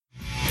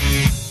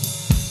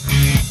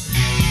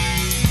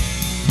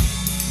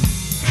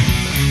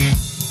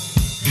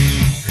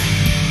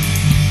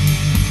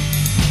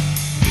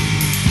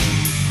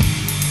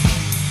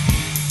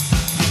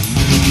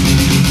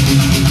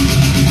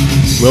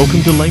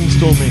Welcome to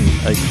Lamestorming,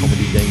 a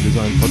comedy game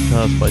design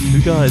podcast by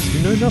two guys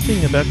who know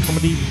nothing about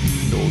comedy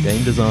nor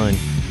game design.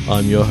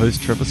 I'm your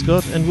host, Trevor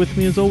Scott, and with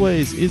me as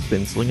always is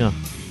Ben Slinger.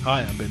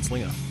 Hi, I'm Ben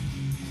Slinger.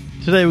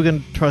 Today we're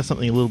going to try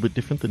something a little bit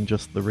different than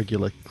just the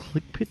regular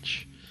click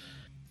pitch.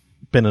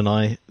 Ben and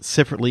I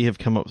separately have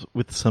come up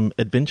with some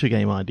adventure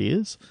game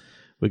ideas.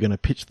 We're going to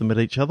pitch them at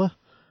each other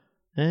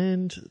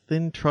and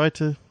then try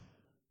to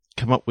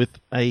come up with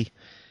a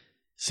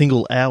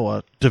single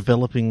hour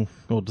developing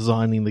or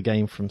designing the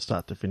game from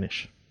start to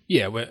finish.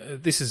 Yeah,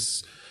 this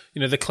is,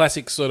 the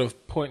classic sort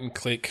of point and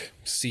click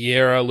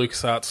Sierra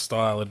LucasArts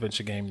style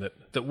adventure game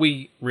that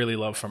we really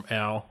love from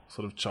our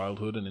sort of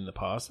childhood and in the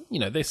past.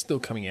 They're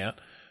still coming out.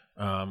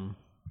 Tim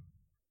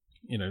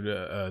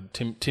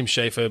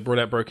Schafer brought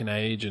out Broken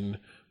Age, and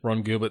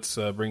Ron Gilbert's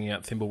bringing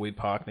out Thimbleweed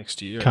Park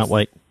next year. Can't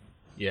wait.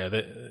 Yeah,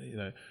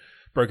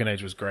 Broken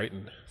Age was great,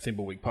 and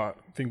Thimbleweed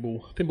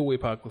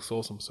Park looks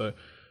awesome. So,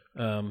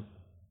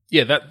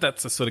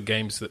 that's the sort of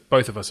games that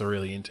both of us are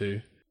really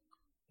into.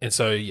 And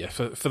so,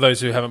 for those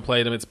who haven't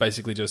played them, it's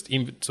basically just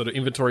sort of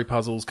inventory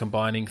puzzles,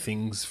 combining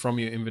things from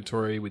your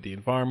inventory with the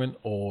environment,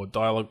 or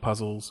dialogue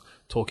puzzles,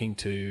 talking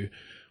to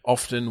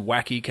often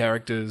wacky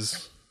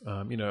characters.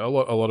 A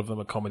lot of them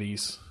are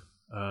comedies.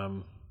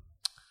 Trying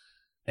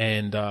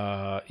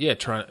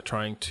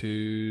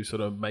to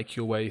sort of make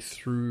your way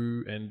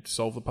through and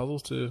solve the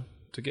puzzles to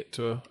get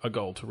to a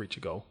goal, to reach a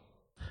goal.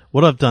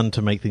 What I've done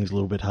to make things a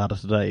little bit harder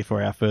today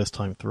for our first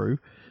time through,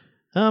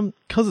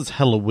 because it's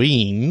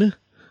Halloween,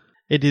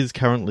 it is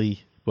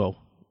currently,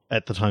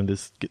 at the time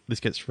this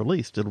gets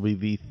released, it'll be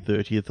the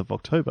 30th of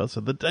October,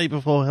 so the day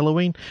before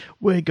Halloween,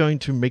 we're going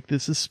to make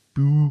this a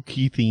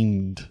spooky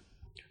themed.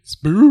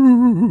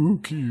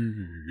 Spooky.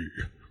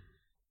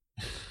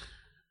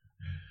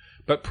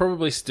 But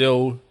probably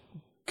still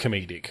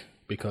comedic,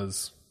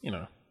 because,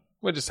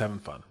 we're just having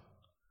fun.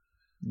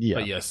 Yeah.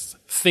 But yes,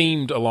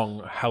 themed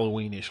along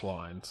Halloween-ish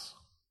lines.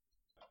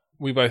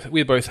 We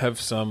both have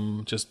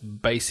some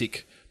just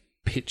basic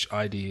pitch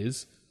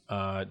ideas.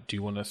 Do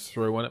you want to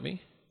throw one at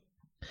me?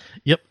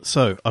 Yep.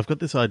 So I've got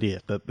this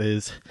idea that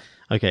there's...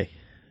 Okay,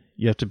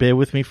 you have to bear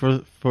with me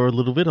for a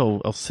little bit.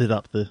 I'll set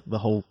up the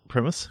whole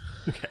premise.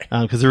 Okay.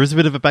 Because there is a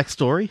bit of a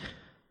backstory.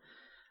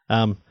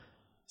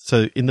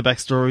 So in the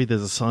backstory,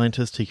 there's a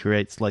scientist. He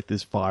creates like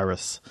this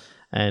virus,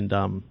 and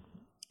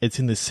it's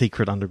in this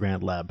secret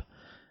underground lab.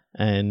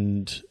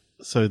 And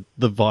so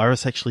the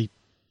virus actually,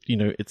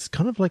 it's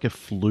kind of like a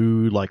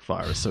flu-like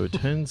virus. So it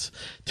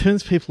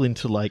turns people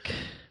into like,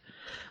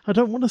 I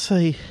don't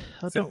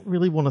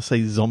really want to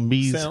say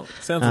zombies.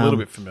 Sounds a little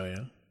bit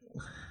familiar.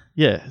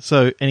 Yeah.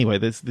 So anyway,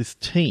 there's this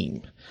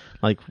team.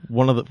 Like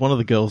one of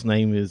the girls'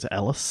 name is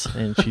Alice,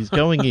 and she's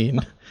going in.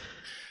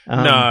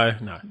 No.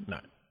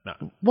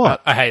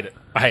 What? I hate it.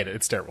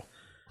 It's terrible.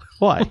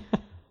 Why?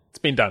 It's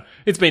been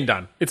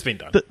done.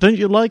 Don't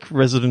you like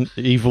Resident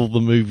Evil,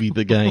 the movie,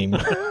 the game?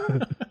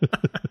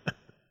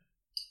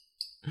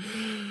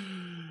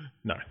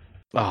 No.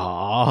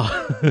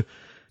 Ah.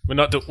 We're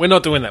not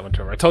doing that one,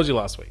 Trevor. I told you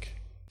last week.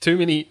 Too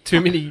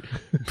many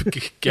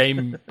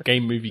game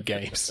movie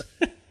games.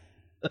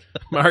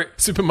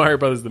 Super Mario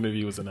Brothers the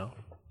movie was enough.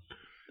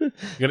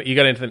 You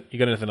got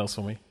anything else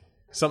for me?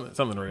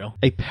 Something real.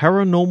 A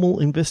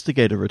paranormal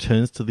investigator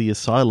returns to the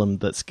asylum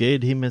that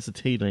scared him as a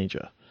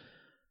teenager.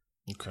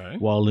 Okay.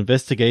 While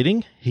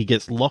investigating, he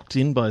gets locked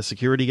in by a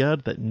security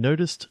guard that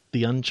noticed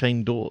the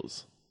unchained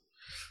doors.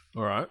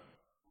 All right.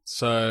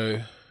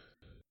 So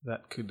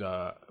that could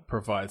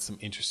provide some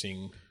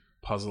interesting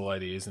puzzle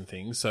ideas and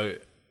things. So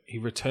he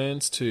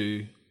returns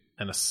to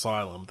an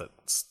asylum that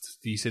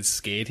you said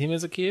scared him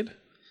as a kid?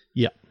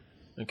 Yeah.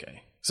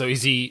 Okay. So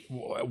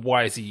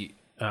why is he...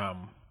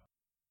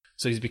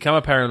 So he's become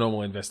a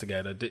paranormal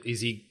investigator.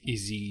 Is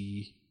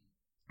he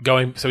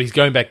going... So he's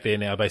going back there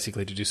now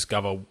basically to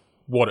discover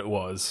what it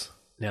was,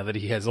 now that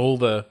he has all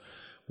the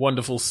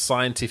wonderful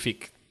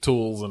scientific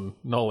tools and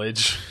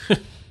knowledge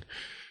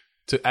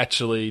to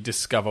actually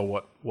discover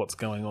what's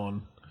going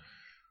on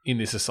in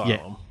this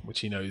asylum,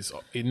 which he knows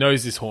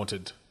is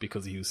haunted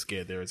because he was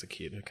scared there as a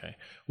kid. Okay.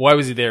 Why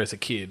was he there as a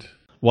kid?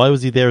 Why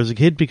was he there as a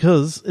kid?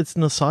 Because it's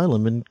an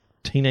asylum, and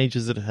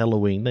teenagers at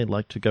Halloween, they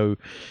like to go,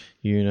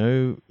 in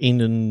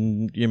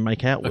and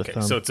make out with them.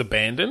 Okay, so it's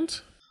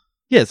abandoned?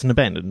 Yeah, it's an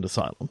abandoned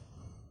asylum.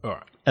 All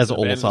right. As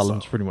all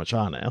asylums pretty much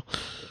are now.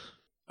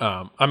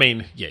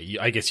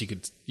 I guess you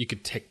could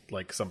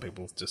like some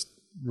people just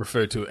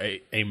refer to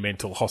a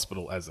mental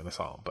hospital as an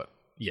asylum, but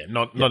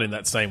not in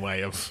that same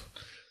way of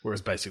where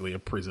it's basically a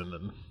prison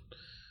and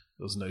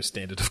there's no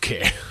standard of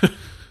care.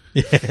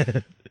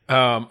 Yeah.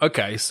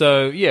 Okay,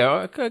 so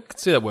I can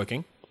see that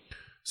working.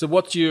 So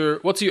what's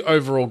your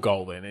overall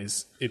goal then?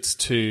 It's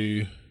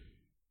to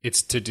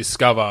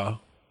discover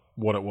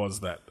what it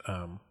was that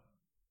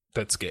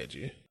scared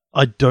you.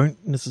 I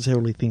don't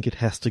necessarily think it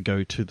has to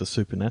go to the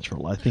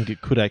supernatural. I think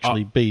it could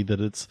actually be that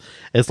it's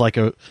like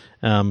a,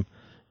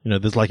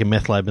 there's like a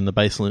meth lab in the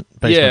basement.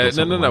 Yeah, or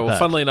something no. like Well, that.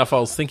 funnily enough, I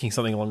was thinking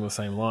something along the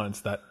same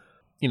lines that,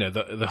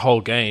 the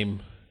whole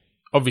game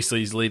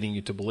obviously is leading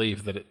you to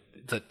believe that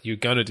you're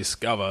going to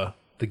discover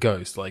the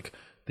ghost, like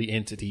the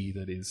entity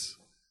that is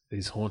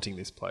haunting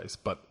this place,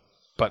 but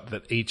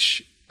that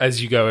each,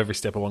 as you go every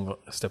step along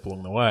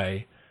the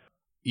way,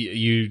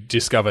 you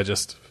discover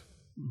just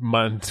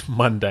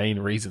mundane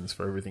reasons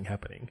for everything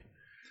happening.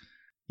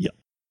 Yeah,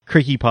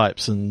 creaky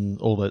pipes and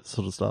all that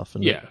sort of stuff.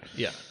 And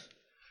Yeah.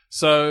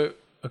 So,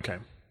 okay,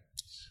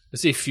 I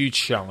see a few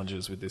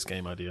challenges with this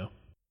game idea.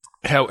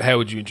 How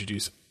would you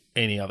introduce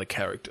any other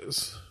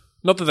characters?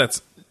 Not that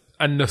that's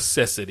a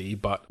necessity,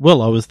 but...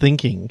 Well, I was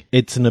thinking,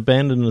 it's an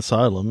abandoned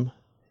asylum.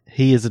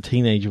 He, as a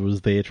teenager,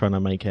 was there trying to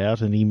make out,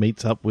 and he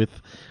meets up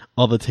with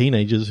other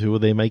teenagers who are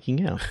there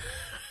making out.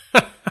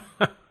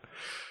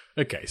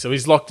 Okay, so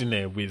he's locked in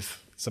there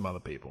with some other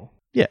people.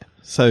 Yeah,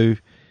 so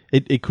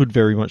it could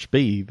very much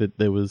be that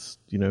there was,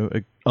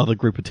 a other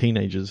group of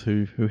teenagers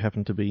who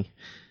happened to be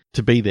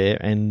there,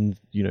 and,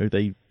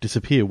 they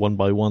disappear one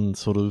by one,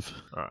 sort of...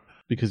 All right.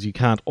 Because you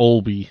can't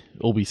all be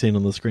seen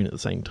on the screen at the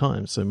same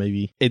time. So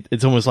maybe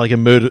it's almost like a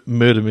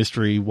murder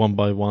mystery one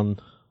by one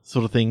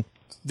sort of thing.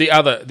 The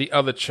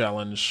other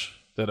challenge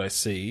that I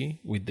see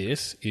with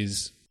this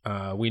is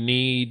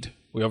we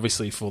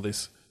obviously, for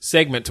this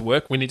segment to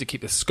work, we need to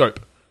keep the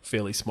scope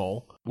fairly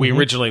small. We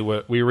originally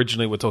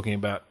were talking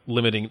about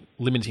limiting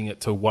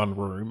it to one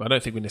room. I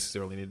don't think we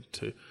necessarily need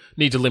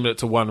to limit it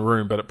to one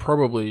room, but it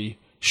probably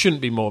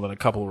shouldn't be more than a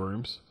couple of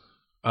rooms.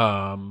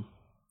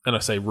 And I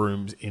say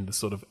rooms in the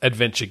sort of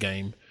adventure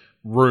game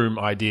room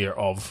idea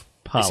of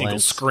a single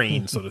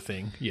screen sort of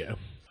thing. Yeah,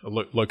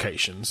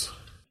 locations.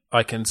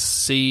 I can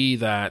see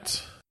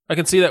that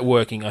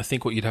working. I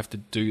think what you'd have to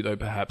do though,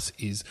 perhaps,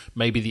 is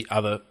maybe the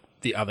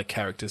other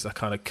characters are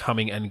kind of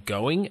coming and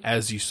going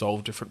as you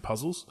solve different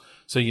puzzles.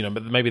 So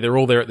maybe they're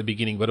all there at the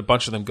beginning, but a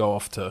bunch of them go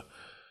off to,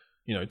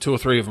 2 or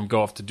 3 of them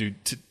go off to do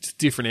to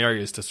different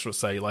areas to sort of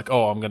say like,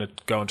 oh, I'm going to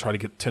go and try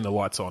to turn the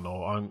lights on,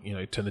 or I'm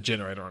turn the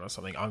generator on or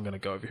something. I'm going to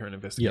go over here and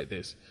investigate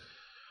this.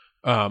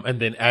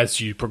 And then as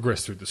you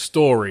progress through the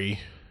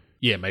story,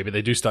 maybe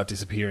they do start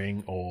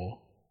disappearing, or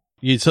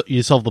you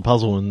solve the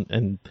puzzle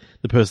and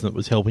the person that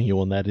was helping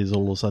you on that is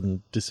all of a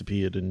sudden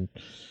disappeared and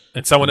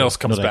someone else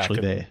comes not back.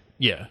 Actually there.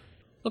 Yeah.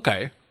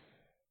 Okay.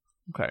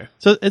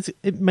 So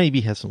it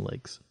maybe has some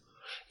legs.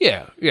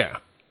 Yeah.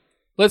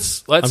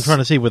 Let's. I'm trying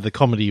to see where the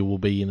comedy will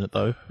be in it,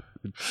 though.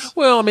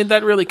 Well, I mean,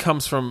 that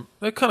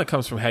kind of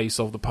comes from how you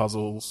solve the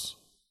puzzles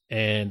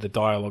and the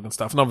dialogue and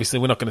stuff. And obviously,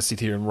 we're not going to sit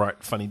here and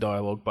write funny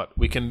dialogue, but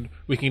we can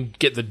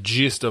get the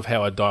gist of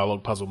how a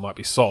dialogue puzzle might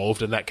be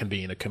solved, and that can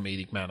be in a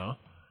comedic manner.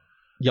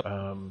 Yep.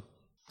 All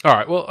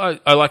right. Well,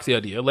 I like the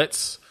idea.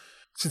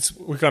 Since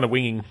we're kind of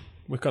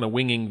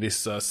winging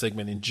this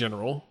segment in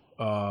general,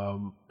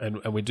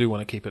 and we do want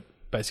to keep it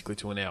basically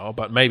to an hour,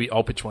 but maybe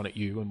I'll pitch one at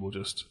you, and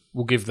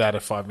we'll give that a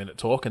 5-minute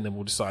talk, and then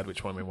we'll decide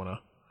which one we want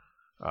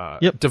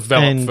to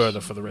develop further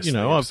for the rest of the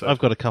episode. I've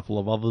got a couple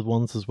of other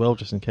ones as well,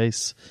 just in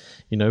case,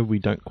 we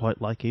don't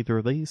quite like either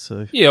of these.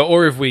 So yeah,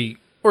 or if we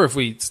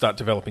start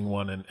developing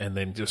one and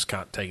then just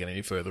can't take it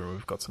any further, and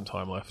we've got some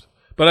time left.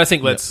 But I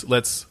think let's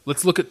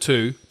look at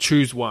 2,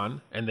 choose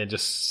one, and then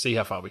just see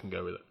how far we can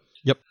go with it.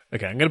 Yep.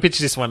 Okay, I'm going to pitch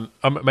this one.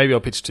 Maybe I'll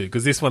pitch 2,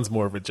 because this one's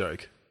more of a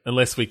joke.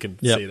 Unless we can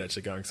see it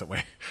actually going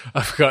somewhere.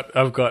 I've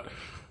got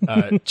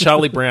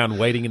Charlie Brown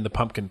waiting in the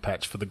pumpkin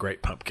patch for the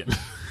Great Pumpkin.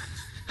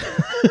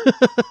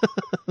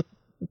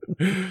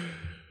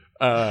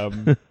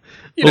 I've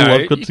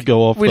got to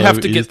go off. We'd have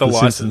to get the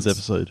license. Simpsons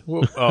episode.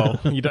 Well,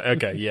 you don't.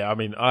 Okay, yeah. I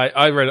mean,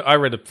 I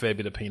read a fair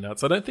bit of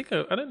Peanuts. I don't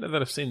know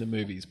that I've seen the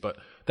movies, but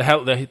there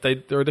are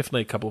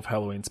definitely a couple of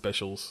Halloween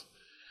specials.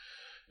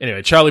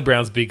 Anyway, Charlie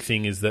Brown's big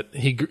thing is that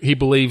he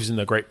believes in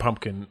the Great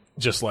Pumpkin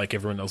just like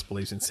everyone else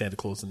believes in Santa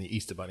Claus and the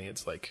Easter Bunny.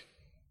 It's like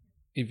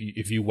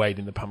if you wait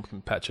in the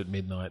pumpkin patch at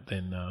midnight,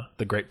 then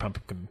the Great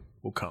Pumpkin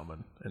will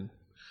come and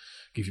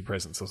give you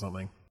presents or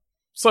something.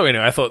 So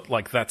anyway, I thought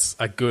like that's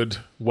a good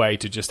way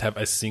to just have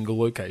a single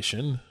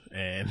location,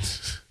 and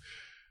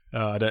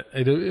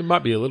it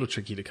might be a little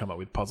tricky to come up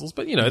with puzzles,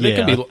 but there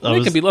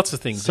can be lots of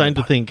things. Trying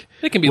to think,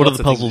 there can be what are lots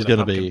the of puzzles going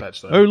to be?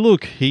 Patch, oh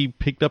look, he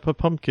picked up a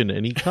pumpkin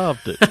and he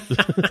carved it.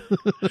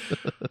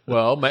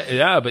 Well,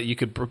 yeah, but you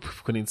could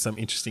put in some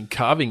interesting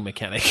carving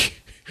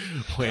mechanic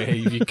where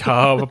you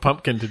carve a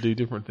pumpkin to do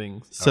different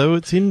things. So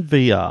it's in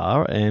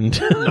VR and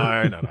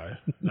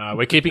no.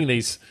 We're keeping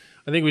these.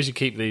 I think we should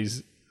keep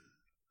these.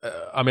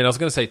 I was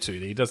going to say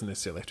 2D. It doesn't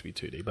necessarily have to be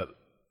 2D, but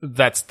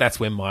that's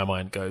where my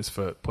mind goes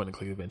for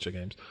point-and-click adventure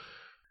games.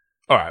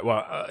 All right,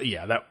 well,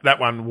 that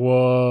one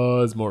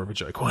was more of a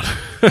joke one.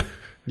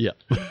 Yeah.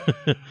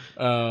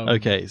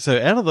 Okay,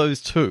 so out of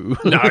those 2...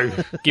 No,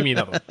 give me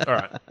another one. All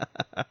right.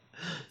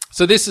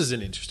 So this is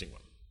an interesting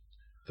one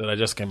that I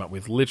just came up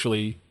with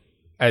literally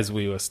as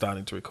we were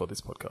starting to record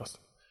this podcast.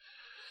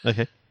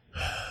 Okay.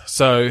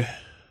 So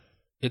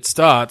it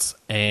starts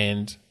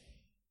and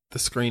the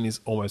screen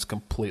is almost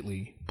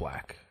completely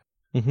black.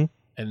 Mm-hmm.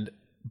 And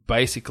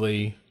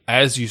basically,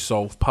 as you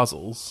solve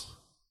puzzles,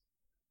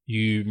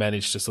 you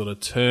manage to sort of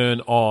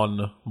turn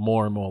on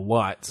more and more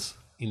lights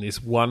in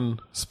this one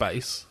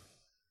space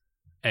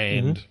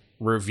and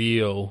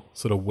reveal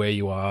sort of where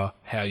you are,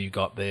 how you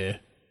got there,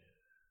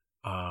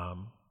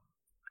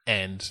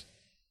 and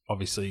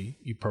obviously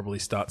you probably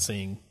start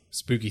seeing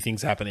spooky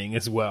things happening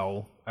as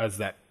well as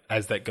that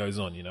goes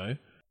on, you know.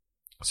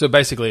 So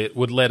basically, it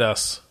would let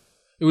us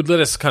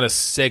kind of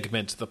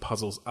segment the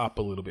puzzles up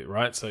a little bit,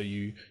 right? So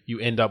you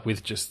end up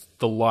with just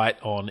the light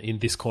on in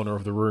this corner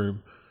of the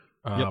room,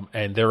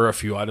 and there are a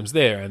few items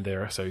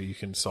there, so you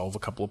can solve a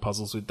couple of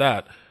puzzles with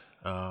that.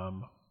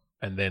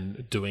 And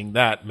then doing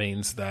that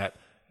means that,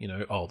 you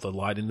know, the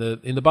light in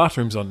the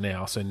bathroom's on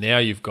now. So now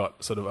you've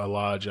got sort of a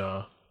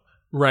larger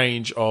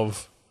range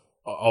of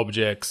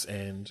objects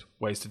and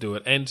ways to do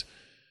it. And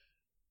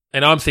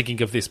I'm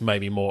thinking of this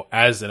maybe more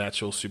as an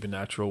actual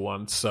supernatural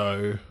one.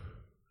 So,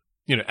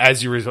 you know,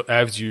 as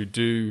you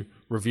do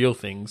reveal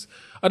things,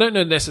 I don't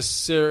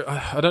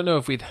know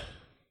if we'd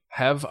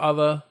have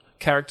other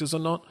characters or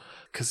not,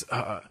 because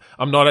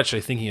I'm not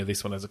actually thinking of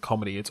this one as a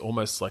comedy. It's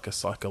almost like a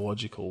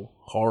psychological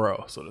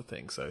horror sort of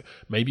thing. So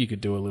maybe you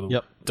could do a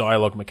little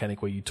dialogue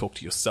mechanic where you talk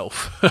to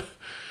yourself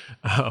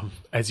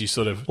as you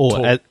sort of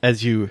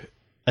as you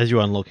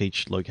unlock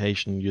each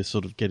location, you're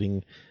sort of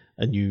getting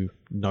a new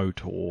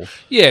note or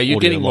you're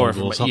getting more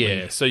information.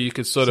 Yeah, so you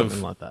could sort something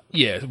of like that.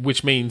 Yeah,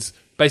 which means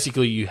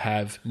basically you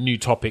have new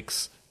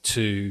topics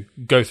to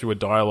go through a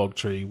dialogue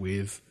tree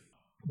with,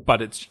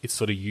 but it's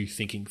sort of you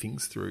thinking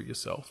things through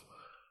yourself.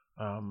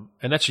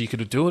 And actually, you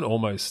could do an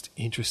almost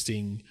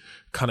interesting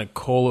kind of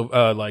call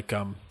of like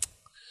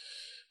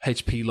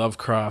H.P.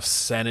 Lovecraft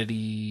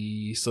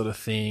sanity sort of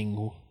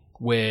thing,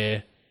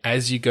 where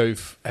as you go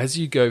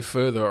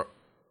further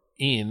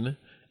in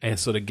and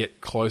sort of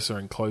get closer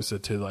and closer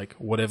to like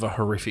whatever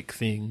horrific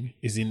thing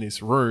is in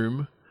this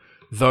room,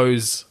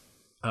 those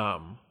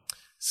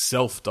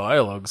self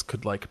dialogues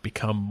could like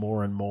become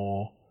more and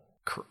more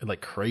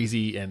like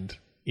crazy and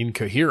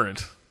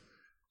incoherent.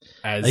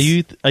 Are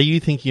you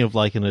thinking of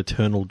like an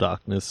Eternal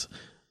Darkness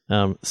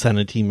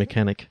sanity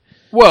mechanic?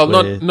 Well,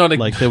 not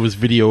like there was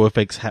video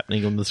effects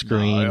happening on the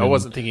screen. No, I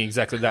wasn't thinking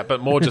exactly that, but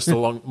more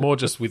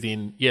just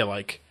within. Yeah,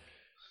 like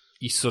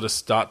you sort of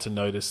start to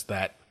notice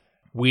that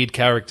weird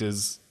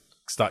characters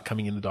start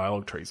coming in the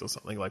dialogue trees or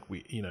something, like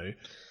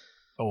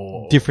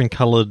or different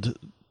coloured,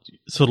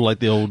 sort of like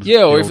the old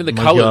or even the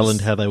Monkey colours.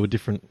 Island, how they were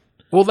different.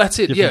 Well, that's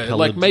it. Yeah, Coloured,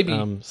 like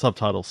maybe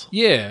subtitles.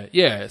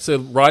 Yeah. So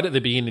right at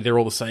the beginning, they're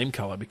all the same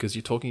color because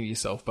you're talking to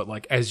yourself. But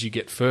like as you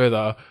get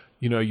further,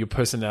 you know, your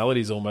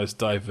personalities almost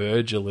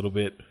diverge a little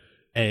bit,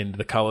 and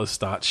the colors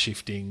start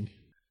shifting.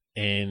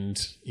 And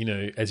you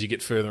know, as you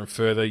get further and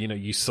further, you know,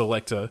 you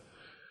select the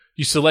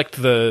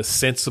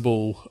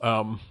sensible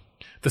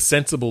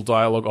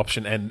dialogue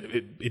option, and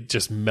it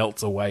just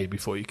melts away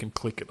before you can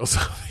click it or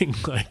something.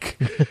 Like,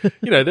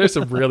 you know, there were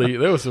some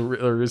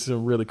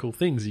really cool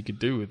things you could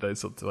do with those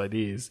sorts of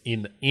ideas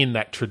in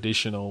that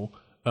traditional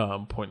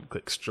point and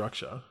click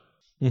structure.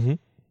 Mm-hmm.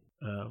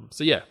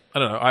 So yeah, I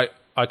don't know.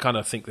 I kind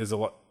of think there's a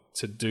lot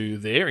to do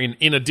there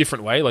in a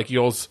different way. Like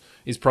yours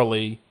is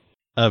probably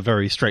a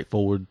very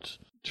straightforward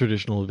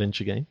traditional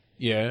adventure game.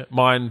 Yeah,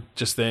 mine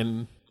just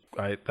then.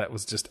 That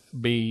was just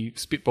me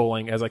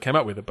spitballing as I came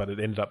up with it, but it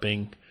ended up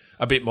being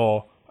a bit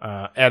more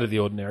out of the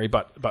ordinary,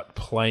 but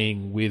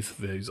playing with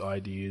those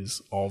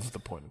ideas of the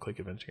point-and-click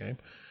adventure game.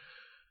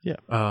 Yeah.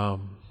 I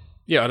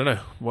don't know.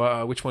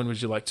 Well, which one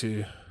would you like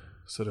to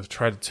sort of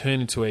try to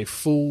turn into a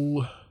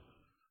full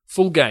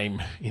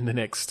game in the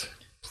next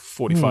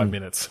 45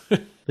 minutes?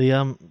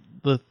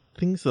 The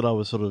things that I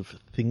was sort of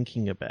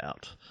thinking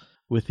about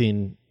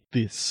within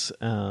this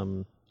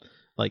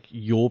like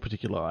your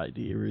particular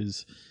idea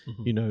is,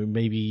 you know,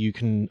 maybe you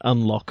can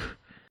unlock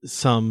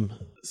some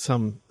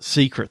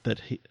secret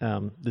that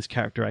this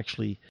character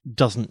actually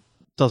doesn't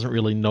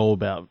really know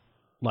about.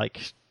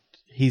 Like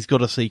he's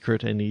got a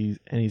secret and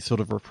he's sort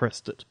of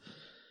repressed it,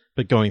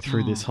 but going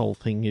through this whole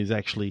thing is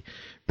actually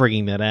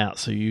bringing that out.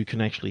 So you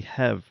can actually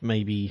have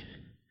maybe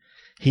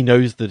he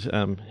knows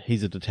that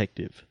he's a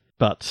detective,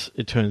 but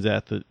it turns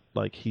out that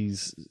like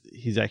he's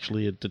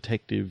actually a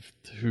detective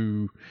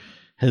who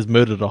has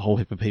murdered a whole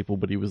heap of people,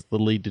 but he was the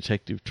lead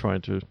detective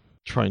trying to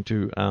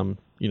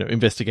you know,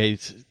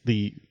 investigate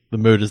the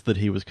murders that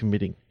he was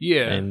committing.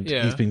 And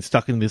he's been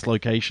stuck in this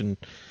location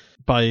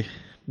by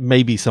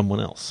maybe someone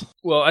else.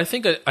 Well, I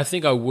think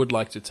I would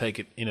like to take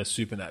it in a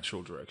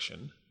supernatural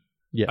direction.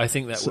 Yeah, I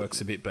think that works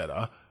a bit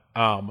better.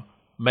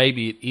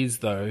 Maybe it is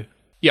though.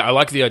 Yeah, I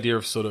like the idea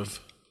of sort of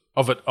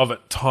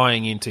it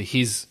tying into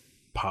his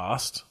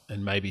past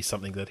and maybe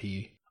something that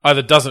he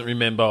either doesn't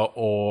remember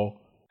or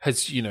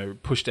has, you know,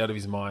 pushed out of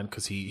his mind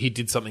because he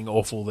did something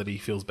awful that he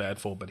feels bad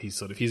for, but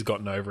he's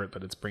gotten over it,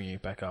 but it's bringing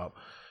it back up.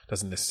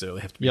 Doesn't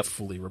necessarily have to be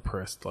fully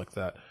repressed like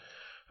that.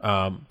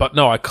 But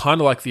no, I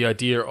kind of like the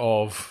idea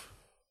of,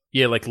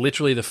 like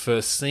literally the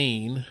first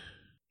scene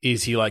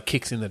is he like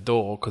kicks in the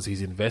door because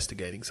he's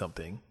investigating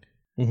something,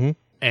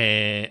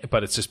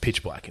 but it's just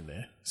pitch black in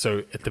there.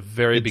 So at the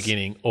very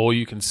beginning, all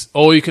you can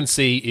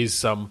see is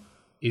some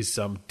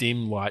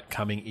dim light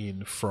coming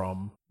in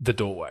from the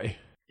doorway.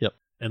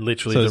 And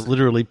literally, so it's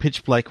literally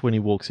pitch black when he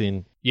walks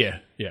in. Yeah.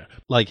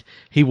 Like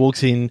he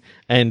walks in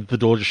and the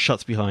door just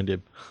shuts behind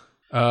him.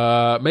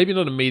 Maybe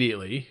not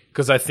immediately,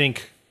 because I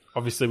think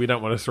obviously we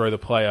don't want to throw the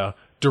player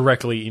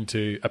directly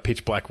into a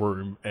pitch black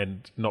room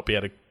and not be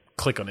able to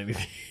click on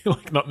anything,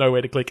 like not know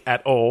where to click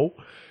at all.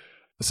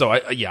 So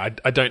I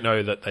don't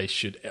know that they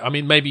should. I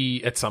mean,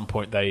 maybe at some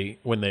point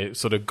when they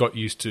sort of got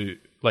used to,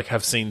 like,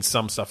 have seen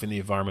some stuff in the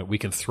environment, we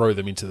can throw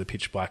them into the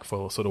pitch black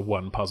for sort of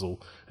one puzzle,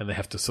 and they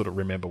have to sort of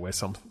remember where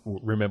some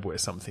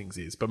things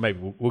is. But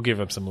maybe we'll give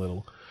them some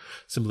little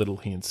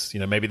hints.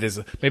 You know, maybe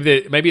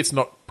maybe it's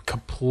not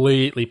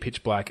completely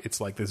pitch black. It's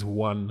like there's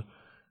one,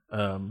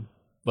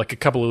 like a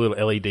couple of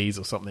little LEDs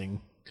or something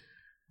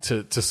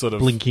to sort of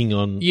blinking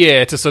on.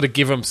 Yeah, to sort of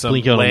give them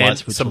some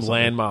some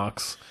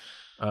landmarks.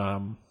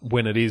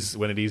 When it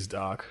is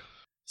dark.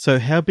 So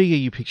how big are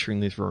you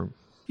picturing this room?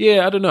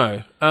 Yeah, I don't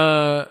know.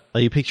 Are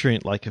you picturing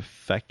it like a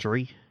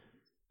factory?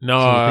 No.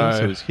 Sort of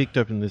thing? So it's kicked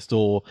open this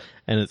door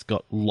and it's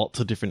got lots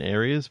of different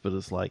areas, but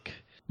it's like...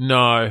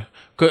 No.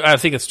 I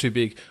think it's too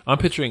big. I'm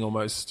picturing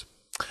almost...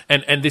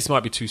 And this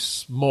might be too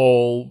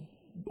small,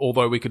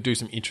 although we could do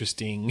some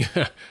interesting...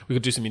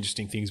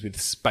 things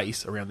with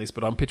space around this,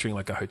 but I'm picturing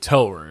like a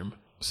hotel room.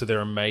 So there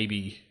are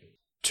maybe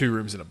 2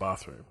 rooms and a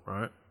bathroom,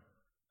 right?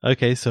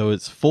 Okay, so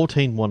it's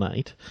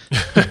 1418.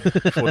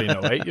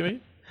 1408, you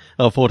mean?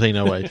 Oh,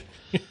 1408.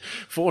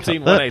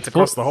 1418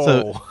 across the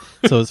hall.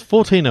 So it's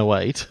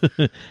 1408.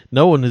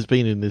 No one has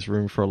been in this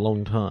room for a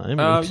long time.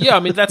 Yeah, I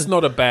mean, that's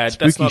not a bad...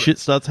 Spooky shit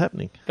starts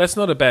happening. That's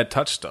not a bad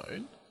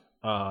touchstone.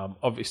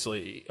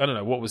 Obviously, I don't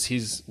know, what was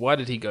his... Why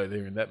did he go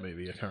there in that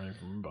movie? I can't even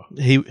remember.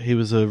 He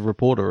was a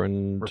reporter,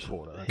 and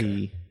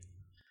okay.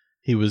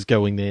 he was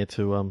going there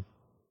to...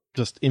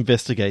 just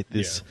investigate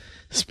this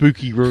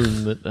spooky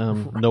room that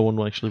no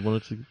one actually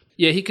wanted to.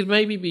 Yeah, he could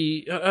maybe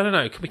be... I don't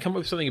know. Could we come up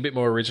with something a bit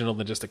more original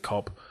than just a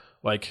cop?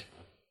 Like,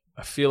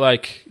 I feel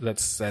like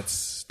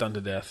that's done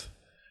to death.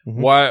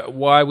 Mm-hmm.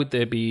 Why would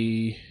there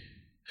be...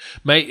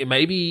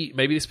 Maybe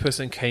this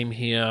person came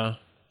here...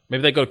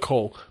 Maybe they got a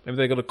call. Maybe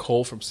they got a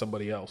call from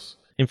somebody else.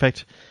 In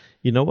fact,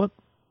 you know what?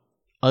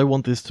 I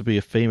want this to be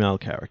a female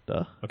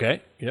character.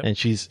 Okay. Yeah. And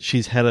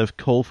she's had a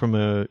call from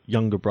her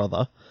younger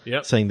brother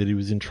saying that he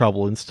was in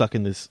trouble and stuck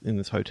in this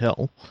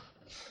hotel.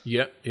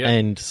 Yeah. Yeah.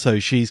 And so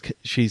she's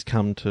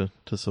come to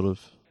sort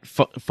of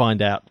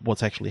find out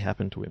what's actually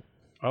happened to him.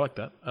 I like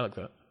that.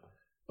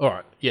 All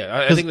right.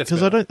 Yeah, I think that's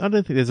because I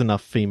don't think there's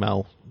enough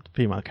female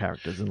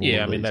characters in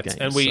all of these games.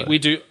 And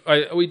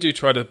we do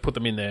try to put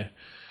them in there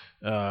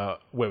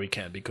where we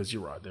can, because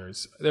you're right, there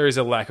is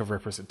a lack of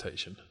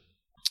representation.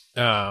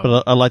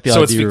 But I like the idea.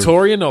 So it's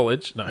Victoria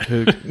knowledge. No.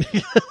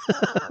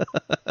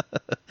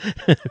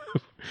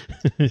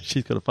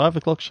 She's got a 5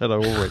 o'clock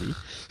shadow already.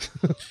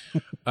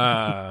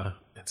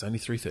 It's only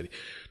 3:30.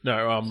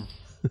 No.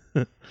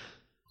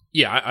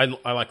 Yeah,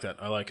 I like that.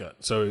 I like it.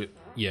 So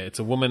yeah, it's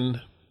a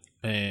woman,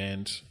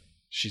 and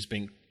she's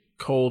been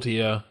called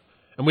here,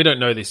 and we don't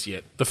know this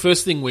yet. The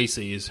first thing we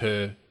see is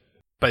her.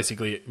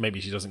 Basically, maybe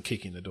she doesn't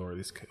kick in the door.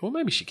 Or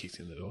maybe she kicks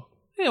in the door.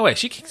 Yeah, wait,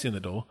 she kicks in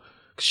the door.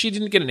 'Cause she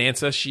didn't get an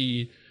answer.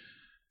 She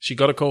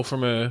got a call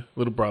from her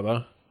little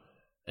brother,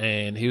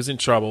 and he was in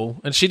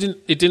trouble. And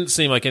it didn't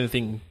seem like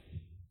anything,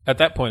 at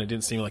that point, it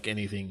didn't seem like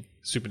anything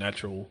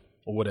supernatural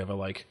or whatever.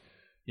 Like,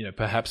 you know,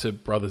 perhaps her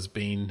brother's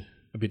been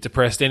a bit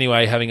depressed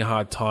anyway, having a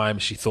hard time.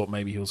 She thought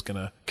maybe he was going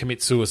to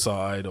commit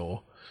suicide,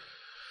 or,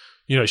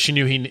 you know, she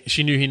knew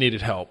he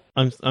needed help.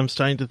 I'm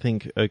starting to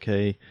think,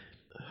 okay,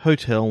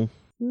 hotel,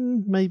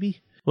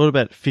 maybe. What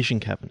about fishing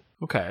cabin?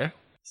 Okay.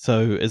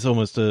 So it's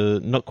almost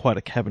not quite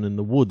a cabin in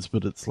the woods,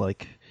 but it's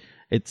like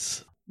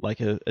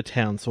a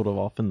town sort of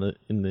off in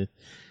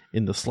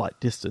the slight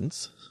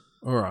distance.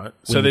 All right.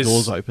 So the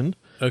doors opened.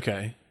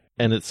 Okay.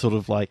 And it's sort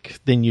of like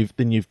then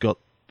you've got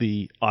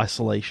the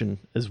isolation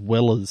as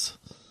well as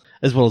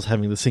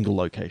having the single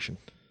location.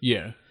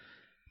 Yeah.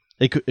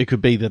 It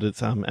could be that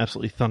it's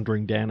absolutely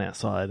thundering down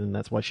outside, and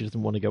that's why she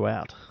doesn't want to go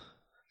out.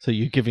 So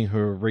you're giving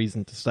her a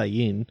reason to stay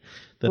in.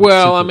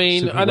 Well, I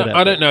mean, I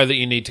don't know that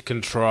you need to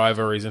contrive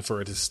a reason for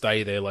her to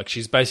stay there. Like,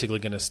 she's basically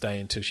going to stay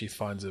until she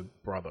finds her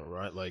brother,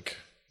 right? Like,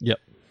 yep.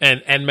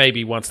 And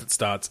maybe once it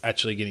starts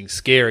actually getting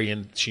scary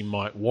and she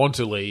might want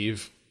to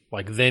leave,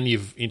 like, then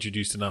you've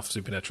introduced enough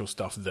supernatural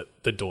stuff that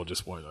the door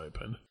just won't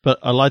open. But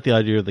I like the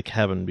idea of the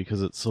cabin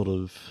because it's sort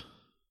of...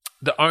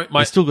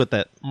 I still got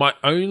that. My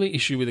only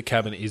issue with the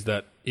cabin is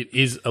that it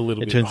is a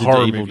little bit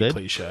horror movie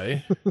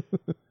cliche.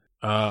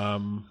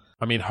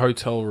 I mean,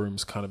 hotel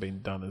rooms kind of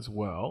been done as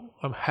well.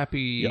 I'm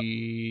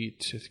happy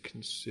to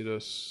consider.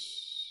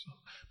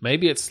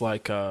 Maybe it's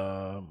like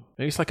a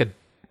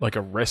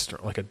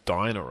restaurant, like a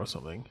diner or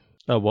something.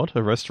 A what?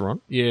 A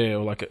restaurant? Yeah,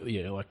 or like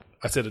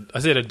I said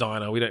a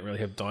diner. We don't really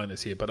have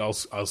diners here, but I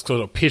was sort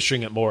of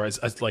picturing it more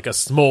as like a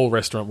small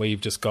restaurant where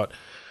you've just got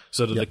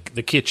sort of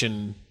the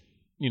kitchen,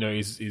 you know,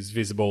 is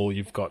visible.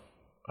 You've got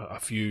a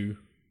few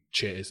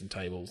chairs and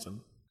tables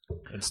and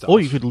stuff. Or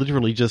you could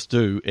literally just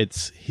do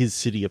it's his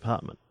city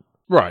apartment.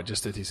 Right,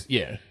 just at his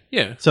yeah.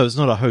 So it's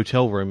not a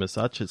hotel room as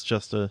such. It's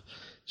just a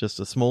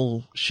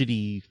small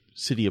shitty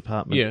city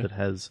apartment that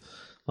has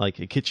like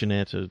a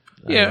kitchenette.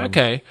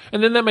 Okay,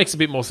 and then that makes a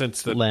bit more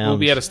sense that lounge. We'll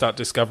be able to start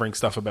discovering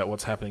stuff about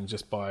what's happening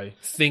just by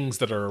things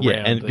that are around.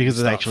 Yeah, and because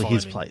it's actually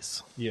his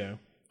place. Yeah.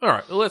 All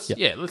right. Well, let's just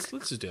do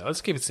that.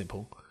 Let's keep it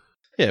simple.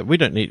 Yeah, we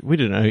don't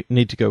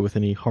need to go with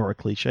any horror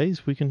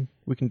cliches. We can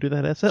do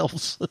that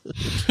ourselves.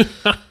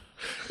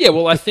 Yeah,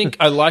 well, I think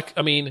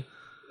the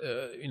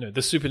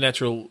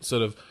supernatural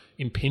sort of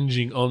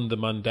impinging on the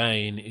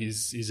mundane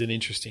is an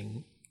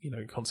interesting,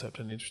 concept,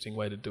 an interesting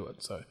way to do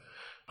it. So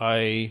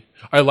I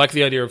like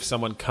the idea of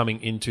someone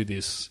coming into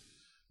this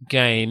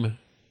game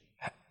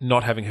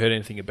not having heard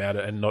anything about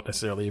it and not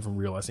necessarily even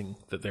realizing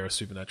that there are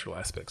supernatural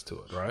aspects to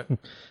it, right?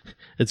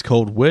 It's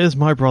called Where's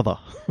My Brother?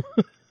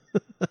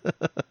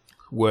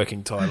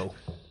 Working title.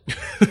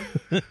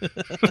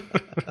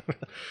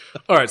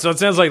 All right, so it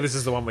sounds like this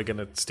is the one we're going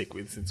to stick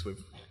with since we're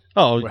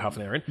half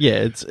an hour in. Yeah,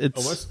 it's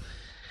almost.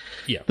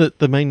 Yeah.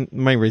 The main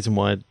reason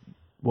why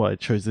I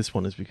chose this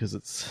one is because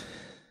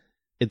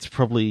it's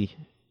probably,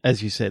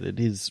 as you said, it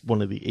is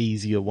one of the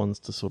easier ones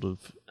to sort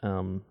of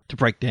to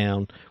break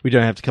down. We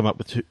don't have to come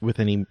up with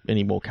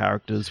any more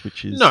characters,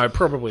 which is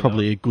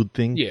probably a good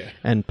thing. Yeah.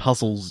 And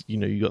puzzles,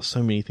 you've got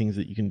so many things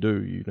that you can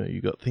do.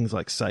 You've got things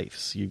like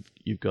safes.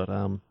 You've got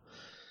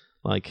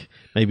like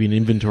maybe an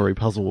inventory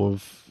puzzle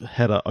of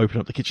how to open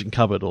up the kitchen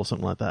cupboard or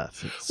something like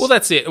that. Well,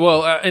 that's it.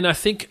 Well, and I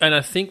think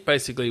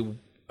basically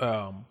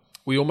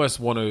we almost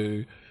want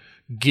to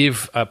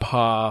give a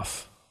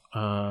path,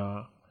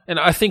 and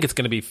I think it's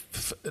going to be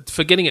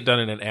for getting it done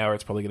in an hour.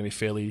 It's probably going to be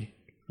fairly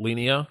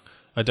linear.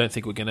 I don't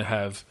think we're going to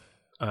have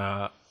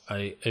a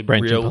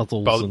branching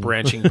real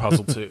branching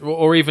puzzle too,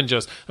 or even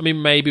just. I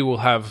mean, maybe we'll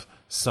have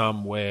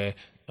some where.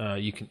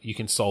 You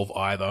can solve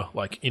either,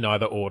 like in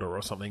either order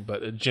or something,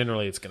 but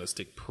generally it's going to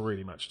stick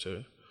pretty much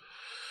to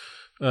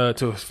a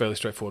fairly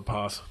straightforward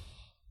path.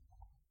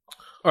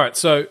 All right,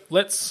 so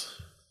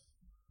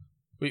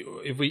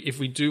if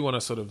we do want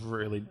to sort of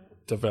really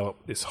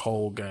develop this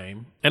whole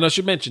game, and I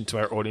should mention to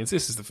our audience,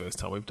 this is the first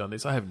time we've done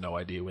this. I have no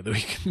idea whether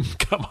we can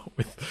come up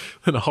with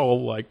a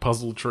whole like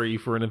puzzle tree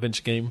for an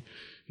adventure game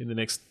in the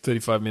next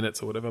 35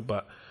 minutes or whatever,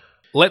 but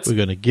we're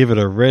going to give it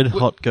a red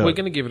hot go. We're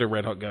going to give it a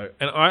red hot go,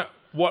 and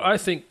what I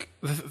think,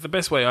 the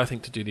best way I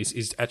think to do this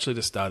is actually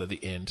to start at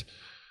the end,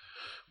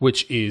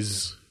 which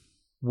is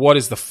what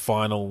is the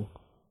final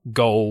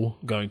goal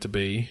going to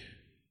be,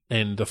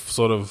 and the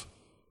sort of,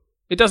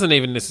 it doesn't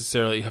even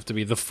necessarily have to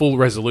be the full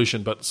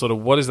resolution, but sort of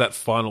what is that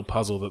final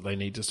puzzle that they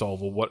need to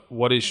solve, or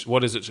what is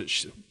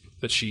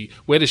it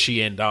where does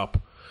she end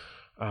up?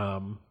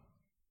 And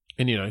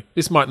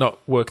this might not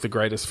work the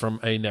greatest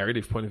from a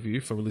narrative point of view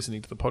from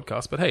listening to the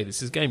podcast, but hey,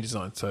 this is game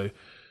design, so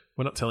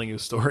we're not telling you a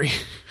story.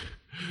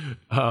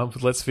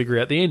 But let's figure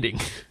out the ending.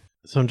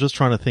 So I'm just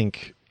trying to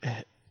think.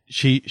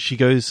 She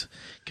goes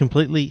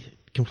completely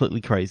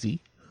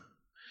crazy,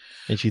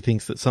 and she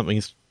thinks that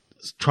something's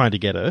trying to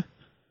get her.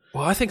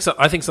 Well, I think so.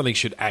 I think something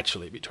should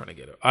actually be trying to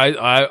get her.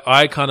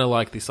 I kind of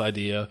like this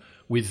idea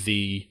with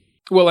the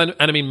and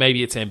I mean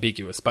maybe it's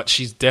ambiguous, but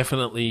she's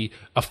definitely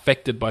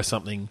affected by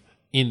something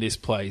in this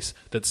place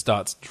that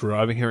starts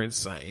driving her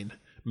insane,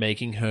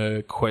 making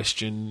her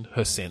question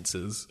her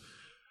senses,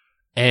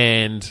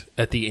 and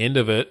at the end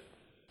of it.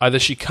 Either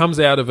she comes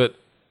out of it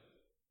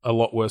a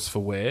lot worse for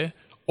wear,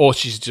 or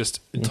she's just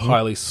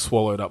entirely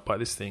swallowed up by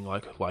this thing,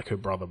 like her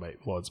brother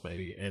was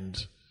maybe,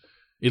 and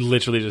it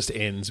literally just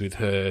ends with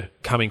her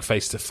coming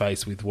face to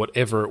face with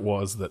whatever it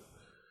was that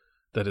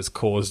has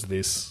caused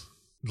this,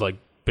 like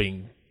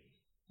being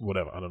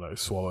whatever, I don't know,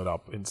 swallowed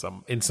up in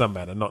some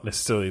manner, not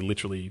necessarily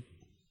literally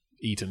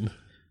eaten,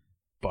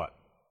 but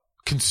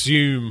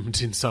consumed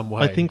in some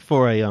way. I think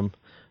for a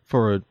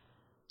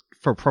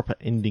proper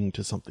ending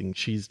to something,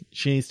 she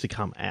needs to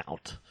come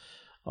out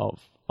of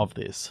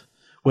this.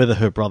 Whether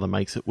her brother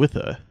makes it with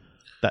her,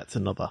 that's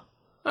another.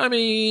 I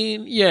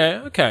mean,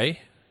 yeah, okay,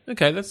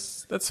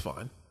 that's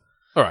fine.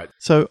 All right.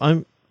 So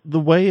the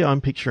way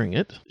I'm picturing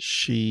it,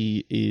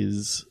 she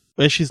is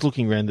where she's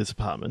looking around this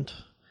apartment.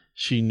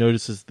 She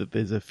notices that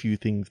there's a few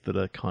things that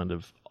are kind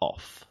of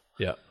off.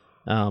 Yeah.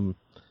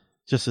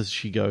 Just as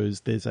she goes,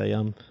 there's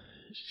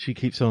she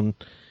keeps on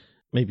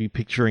maybe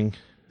picturing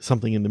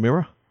something in the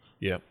mirror.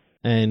 Yeah.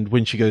 And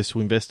when she goes to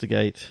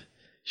investigate,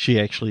 she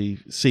actually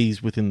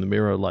sees within the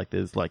mirror like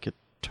there's like a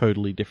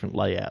totally different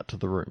layout to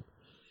the room.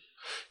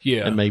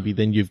 Yeah. And maybe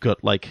then you've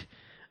got like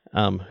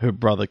her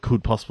brother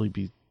could possibly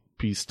be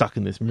stuck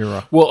in this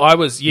mirror. Well, I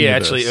was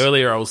actually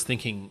earlier I was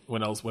thinking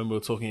when we were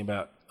talking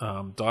about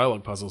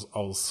dialogue puzzles, I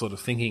was sort of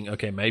thinking,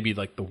 okay, maybe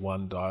like the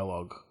one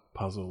dialogue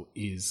puzzle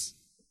is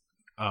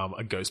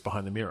a ghost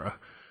behind the mirror.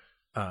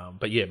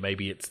 But yeah,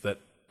 maybe it's that,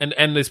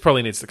 and this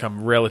probably needs to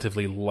come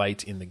relatively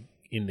late in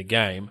the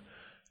game.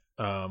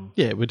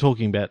 Yeah, we're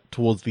talking about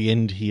towards the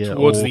end here.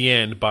 Towards the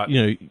end, but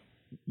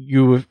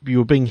you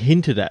were being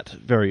hinted at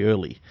very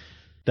early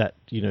that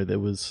there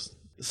was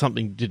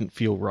something didn't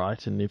feel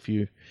right, and if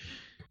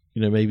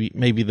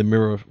maybe the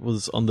mirror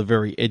was on the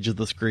very edge of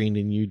the screen,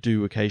 and you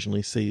do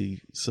occasionally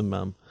see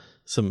some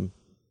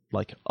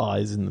like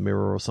eyes in the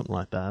mirror or something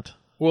like that.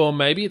 Well,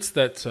 maybe it's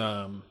that.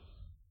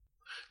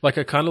 Like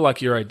I kind of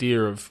like your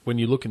idea of when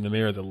you look in the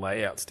mirror, the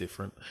layout's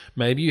different.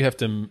 Maybe you have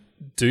to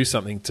do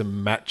something to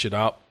match it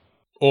up,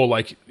 or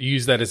like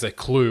use that as a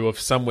clue of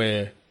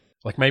somewhere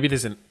Like maybe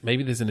there's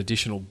an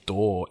additional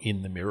door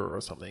in the mirror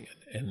or something,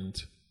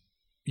 and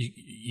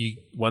you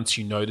once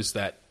you notice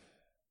that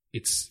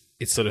it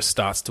sort of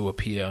starts to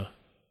appear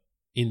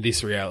in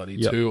this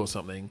reality too or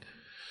something.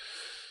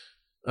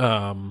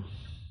 And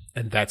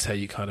that's how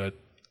you kind of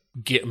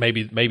get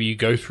maybe you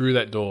go through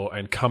that door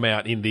and come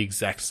out in the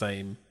exact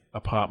same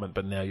apartment,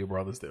 but now your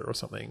brother's there or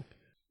something.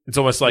 It's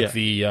almost like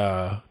the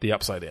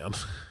Upside Down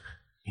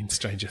in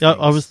Stranger Things.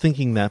 I was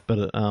thinking that,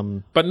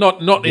 but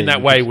not in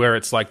that way where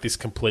it's like this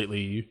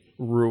completely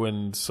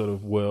ruined sort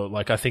of world.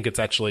 Like I think it's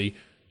actually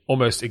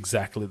almost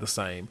exactly the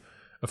same.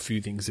 A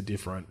few things are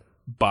different,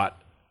 but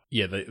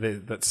yeah,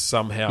 that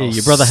somehow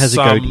your brother has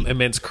some a goatee.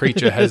 Immense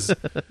creature has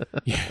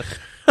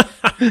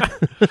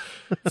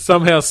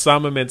somehow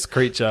some immense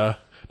creature.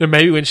 No,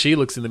 maybe when she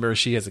looks in the mirror,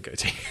 she has a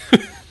goatee.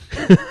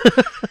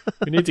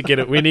 We need to get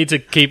it. We need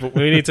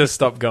to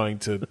stop going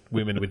to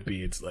women with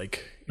beards.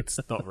 Like it's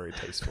not very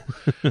tasteful.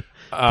 But it's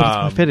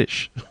my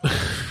fetish.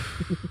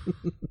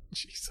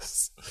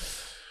 Jesus.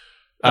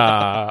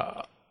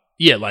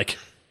 Yeah, like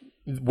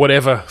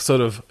whatever sort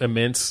of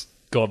immense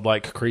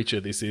godlike creature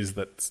this is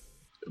that's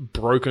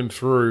broken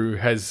through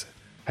has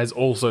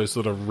also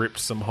sort of ripped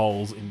some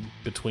holes in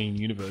between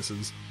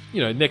universes.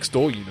 Next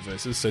door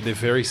universes, so they're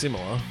very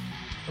similar.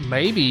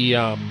 Maybe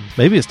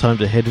it's time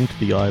to head into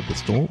the Eye of the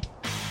Storm.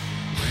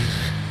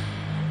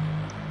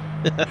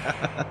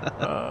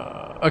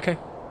 Okay.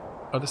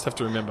 I just have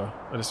to remember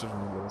what I was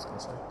going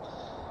to say.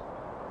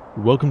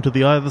 Welcome to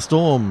the Eye of the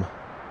Storm.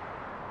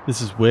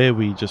 This is where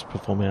we just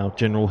perform our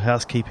general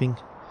housekeeping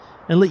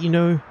and let you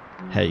know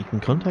how you can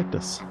contact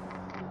us.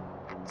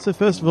 So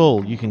first of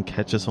all, you can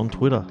catch us on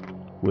Twitter,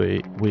 where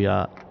we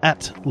are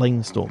at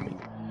Lamestorming.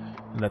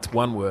 And that's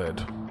one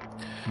word.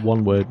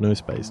 One word, no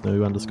space,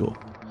 no underscore.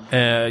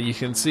 You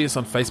can see us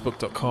on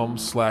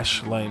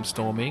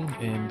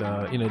facebook.com/lamestorming and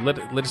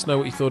let us know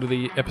what you thought of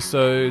the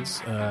episodes.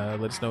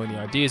 Let us know any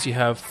ideas you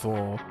have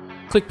for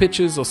click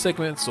pitches or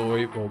segments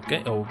or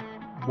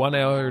 1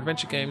 hour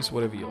adventure games,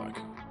 whatever you like.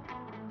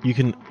 You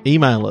can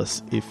email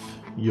us if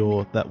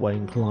you're that way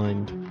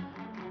inclined.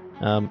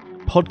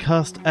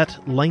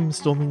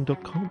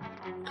 podcast@lamestorming.com.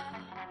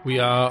 We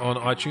are on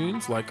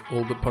iTunes, like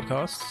all good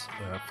podcasts.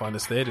 Find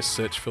us there. Just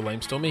search for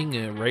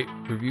Lamestorming. Rate,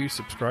 review,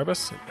 subscribe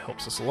us. It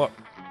helps us a lot.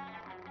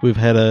 We've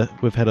had a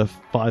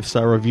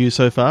 5-star review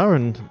so far,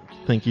 and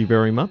thank you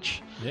very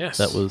much. Yes,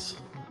 that was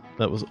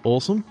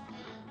awesome.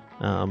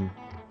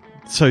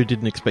 So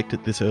didn't expect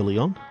it this early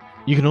on.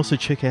 You can also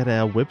check out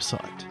our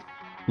website,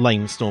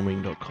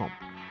 lamestorming.com.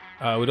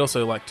 We'd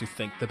also like to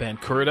thank the band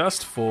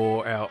Kuradust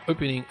for our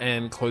opening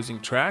and closing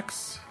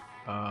tracks.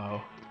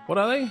 What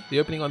are they?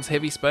 The opening one's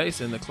Heavy Space,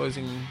 and the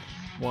closing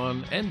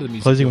one and the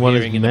music closing you're one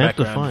hearing is in the Mount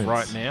background Defiance.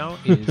 right now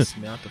is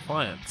Mount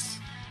Defiance.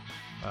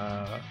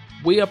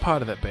 We are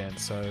part of that band,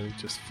 so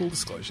just full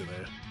disclosure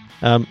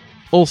there.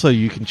 Also,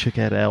 you can check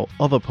out our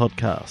other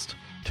podcast,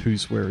 Two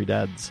Sweary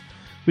Dads,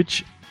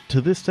 which to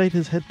this date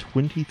has had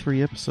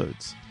 23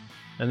 episodes.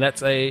 And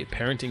that's a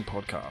parenting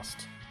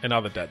podcast and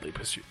other dadly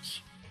pursuits.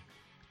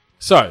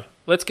 So,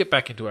 let's get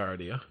back into our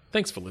idea.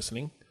 Thanks for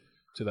listening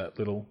to that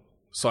little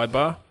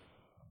sidebar.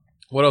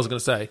 What I was going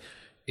to say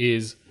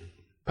is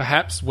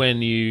perhaps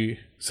when you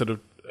sort of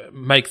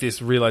make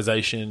this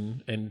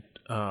realization and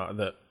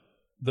that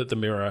the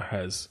mirror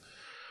has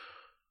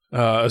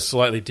a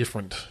slightly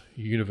different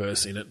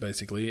universe in it,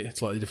 basically, a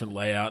slightly different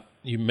layout,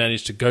 you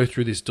manage to go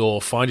through this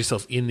door, find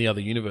yourself in the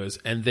other universe,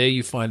 and there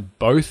you find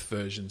both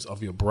versions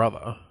of your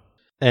brother.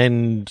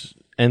 And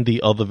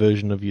the other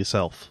version of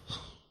yourself.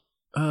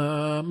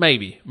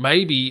 Maybe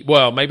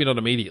not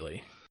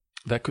immediately.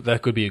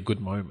 That could be a good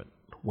moment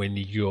when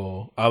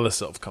your other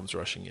self comes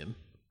rushing in.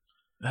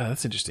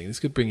 That's interesting. This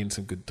could bring in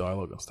some good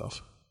dialogue and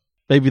stuff.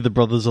 Maybe the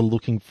brothers are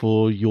looking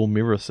for your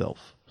mirror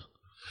self.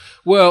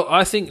 Well,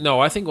 I think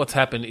what's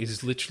happened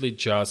is literally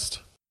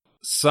just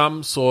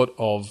some sort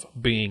of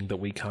being that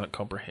we can't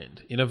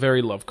comprehend in a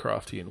very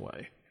Lovecraftian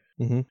way.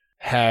 Mm-hmm.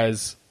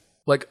 Has,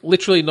 like,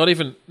 literally not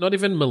even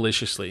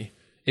maliciously.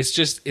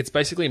 It's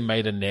basically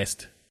made a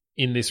nest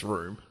in this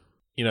room,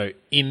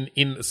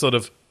 in sort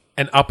of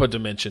an upper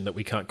dimension that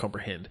we can't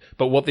comprehend.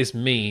 But what this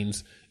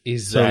means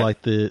is that,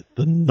 like the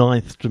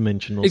ninth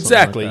dimension or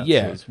exactly, something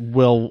like that. Yeah. So it's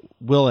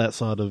well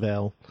outside of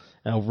our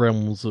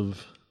realms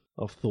of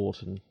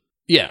thought and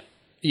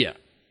Yeah.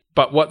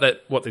 But what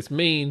this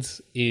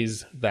means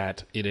is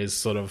that it is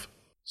sort of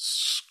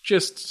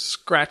just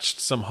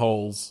scratched some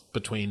holes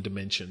between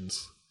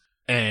dimensions,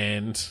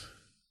 and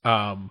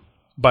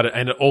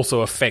it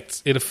also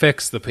affects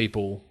the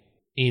people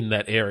in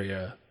that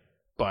area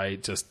by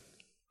just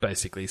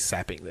basically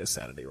sapping their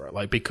sanity, right?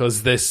 Like,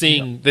 because they're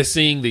seeing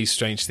these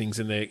strange things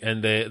in there,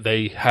 and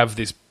they have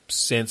this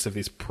sense of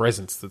this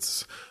presence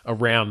that's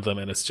around them,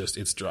 and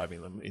it's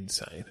driving them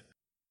insane.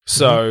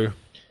 So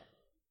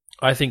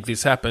I think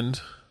this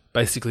happened.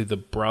 Basically, the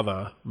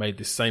brother made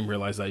this same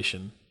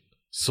realization,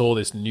 saw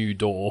this new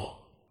door,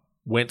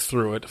 went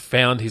through it,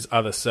 found his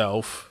other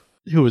self,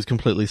 who was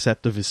completely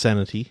sapped of his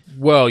sanity.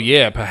 Well,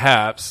 yeah,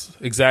 perhaps.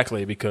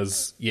 Exactly,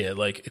 because, yeah,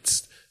 like,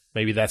 it's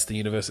maybe that's the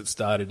universe it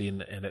started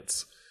in, and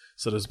it's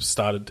sort of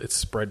it's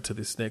spread to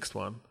this next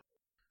one.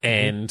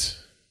 And,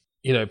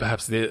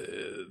 perhaps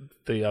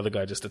the other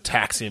guy just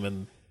attacks him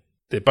and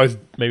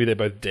maybe they're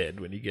both dead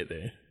when you get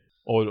there.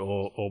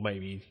 Or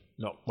maybe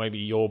not, maybe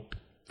your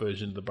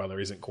version of the brother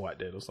isn't quite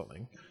dead or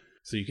something.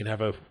 So you can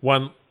have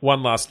one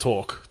last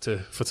talk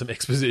for some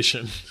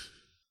exposition.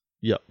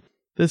 Yep.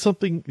 There's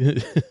something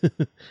there's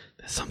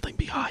something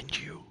behind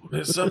you.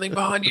 There's something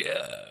behind you.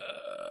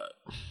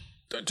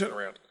 Don't turn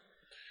around.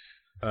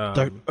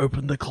 Don't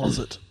open the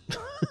closet.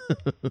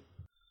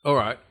 All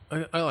right.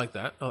 I like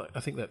that. I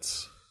think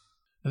that's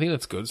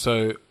good.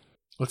 So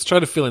let's try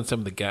to fill in some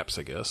of the gaps,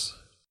 I guess.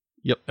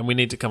 Yep. And we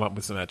need to come up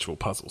with some actual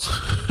puzzles.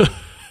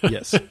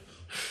 Yes.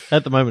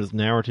 At the moment, it's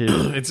narrative.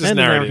 It's just and narrative.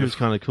 The narrative's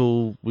kind of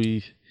cool.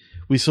 We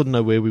sort of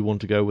know where we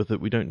want to go with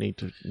it. We don't need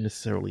to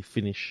necessarily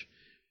finish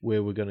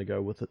where we're going to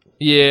go with it.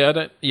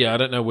 I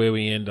don't know where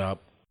we end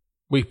up.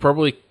 We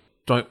probably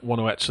don't want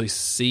to actually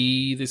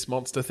see this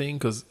monster thing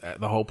because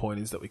the whole point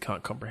is that we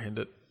can't comprehend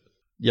it.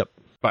 Yep.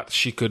 But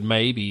she could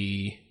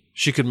maybe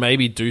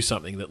do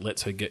something that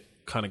lets her get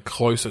kind of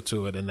closer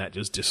to it, and that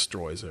just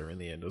destroys her in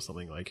the end, or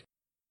something like,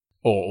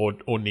 or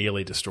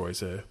nearly destroys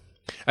her.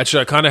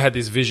 Actually, I kind of had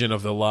this vision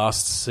of the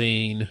last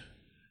scene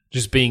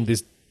just being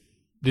this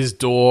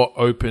door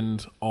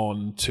opened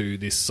onto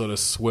this sort of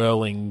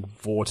swirling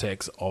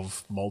vortex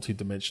of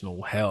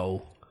multidimensional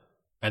hell,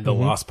 and the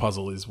last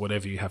puzzle is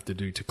whatever you have to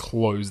do to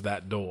close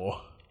that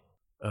door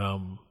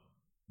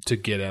to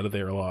get out of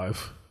there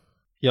alive.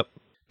 Yep.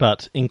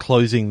 But in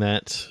closing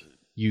that,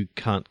 you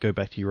can't go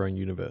back to your own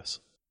universe.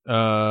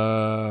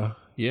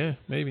 Yeah,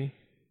 maybe.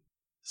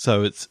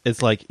 So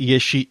it's like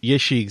yes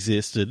she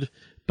existed,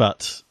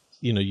 but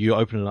you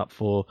open it up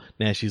for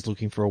now she's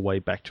looking for a way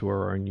back to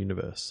her own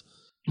universe.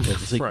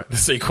 Right, the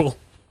sequel.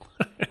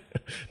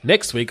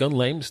 Next week on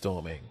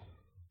Lamestorming.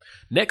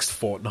 Next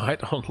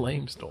fortnight on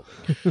Lamestorming.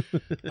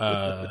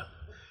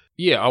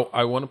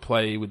 I want to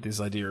play with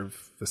this idea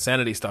of the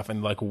sanity stuff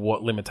and like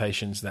what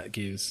limitations that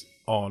gives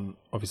on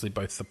obviously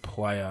both the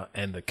player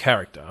and the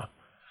character.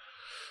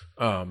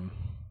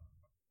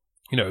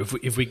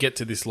 If we get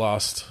to this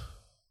last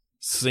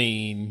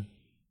scene,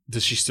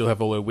 does she still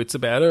have all her wits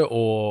about her,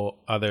 or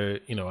are there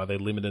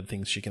limited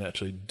things she can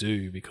actually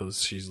do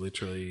because she's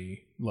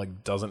literally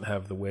like doesn't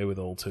have the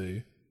wherewithal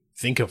to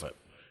think of it?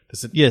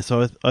 Yeah,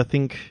 so I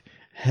think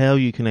how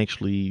you can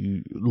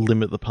actually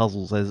limit the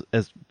puzzles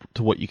as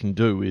to what you can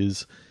do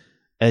is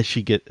as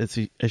she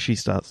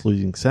starts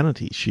losing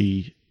sanity,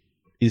 she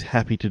is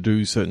happy to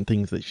do certain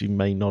things that she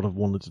may not have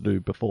wanted to do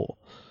before.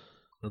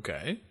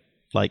 Okay.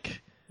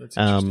 Like, that's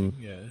interesting.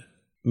 Yeah.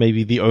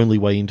 Maybe the only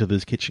way into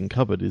this kitchen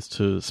cupboard is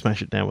to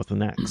smash it down with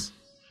an axe.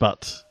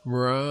 But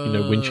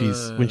when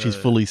she's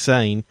fully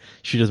sane,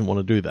 she doesn't want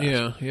to do that.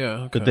 Yeah,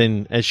 yeah. Okay. But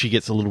then as she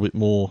gets a little bit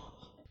more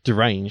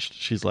deranged,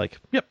 she's like,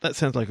 "Yep, that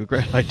sounds like a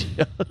great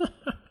idea."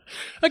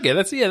 Okay,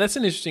 that's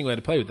an interesting way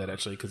to play with that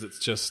actually, because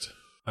it's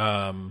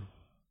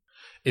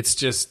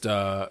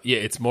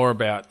more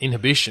about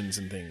inhibitions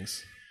and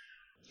things.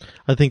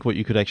 I think what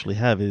you could actually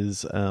have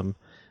is,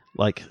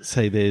 like,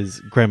 say there's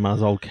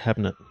Grandma's old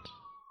cabinet.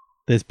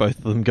 There's both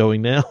of them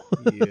going now.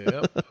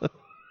 Yep.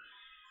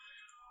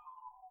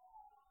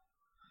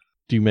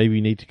 Do you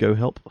maybe need to go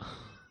help?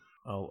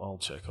 I'll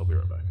check. I'll be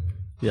right back.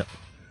 Yep.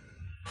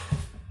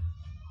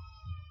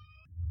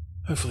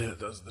 Hopefully that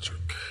does the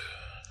trick.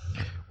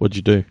 What'd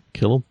you do?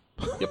 Kill him?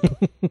 Yep.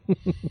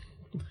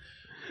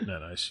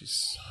 No,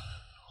 she's...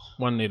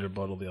 One needed a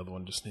bottle, the other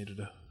one just needed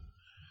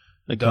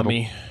a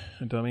dummy.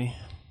 A dummy.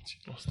 She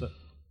lost it.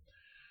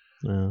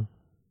 No.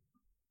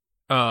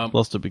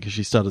 Lost it because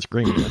she started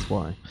screaming, that's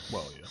why.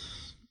 Well, yeah.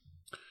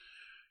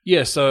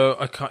 Yeah, so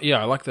I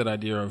like that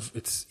idea of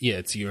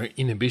it's your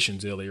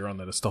inhibitions earlier on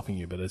that are stopping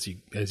you, but as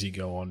you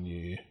go on,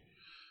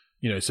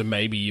 so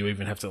maybe you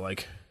even have to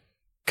like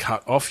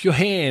cut off your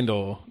hand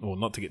or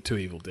not to get too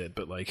Evil Dead,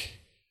 but like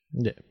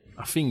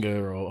a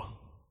finger or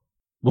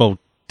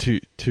to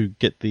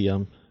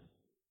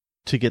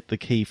get the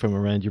key from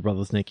around your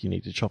brother's neck, you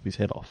need to chop his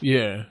head off.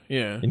 Yeah.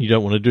 And you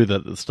don't want to do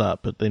that at the start,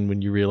 but then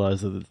when you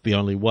realise that it's the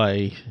only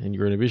way and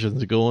your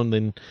inhibitions are gone,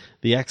 then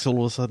the axe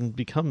all of a sudden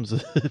becomes a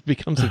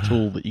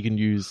tool that you can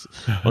use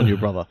on your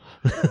brother.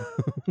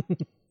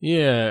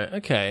 Yeah,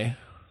 okay.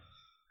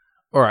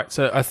 All right,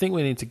 so I think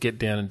we need to get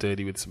down and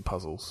dirty with some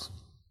puzzles.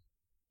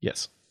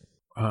 Yes.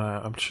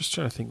 I'm just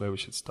trying to think where we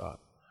should start.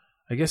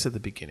 I guess at the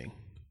beginning.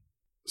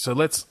 So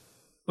let's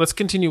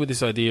continue with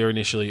this idea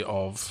initially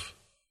of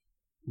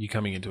you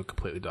coming into a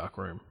completely dark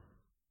room.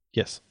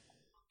 Yes.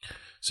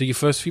 So your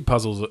first few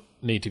puzzles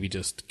need to be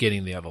just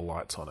getting the other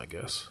lights on, I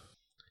guess.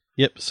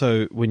 Yep.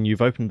 So when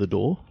you've opened the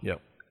door,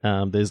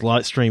 there's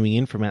light streaming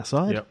in from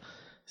outside. Yep.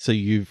 So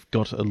you've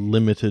got a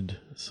limited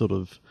sort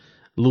of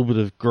a little bit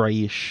of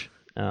greyish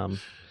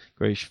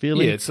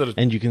feeling. Yeah, it's sort of,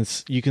 and you can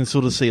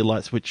sort of see a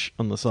light switch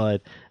on the side,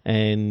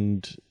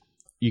 and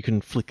you can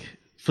flick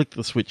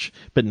the switch,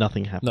 but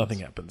nothing happens. Nothing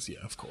happens.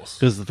 Yeah, of course.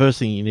 Because the first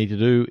thing you need to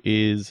do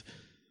is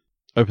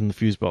open the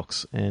fuse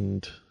box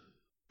and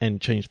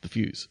change the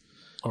fuse.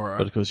 All right.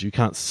 But of course you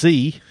can't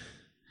see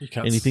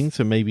anything,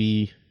 so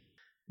maybe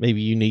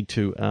maybe you need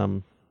to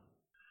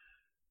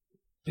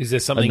Is there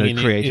something know, in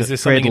your, create is a- there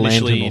create something a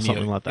lantern initially or in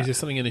something your, like that. Is there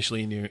something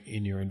initially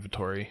in your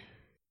inventory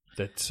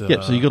that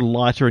Yep, so you got a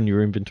lighter in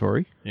your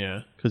inventory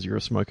yeah. because you're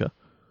a smoker.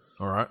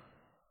 All right.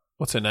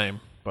 What's her name,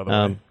 by the way?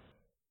 Um,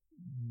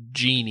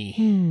 Jeannie.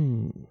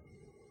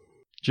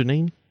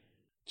 Janine?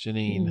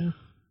 Janine.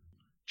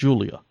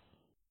 Julia.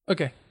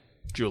 Okay.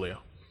 Julia.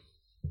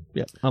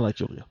 Yeah, I like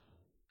Julia.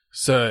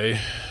 So,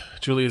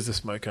 Julia's the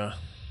smoker.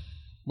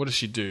 What does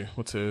she do?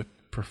 What's her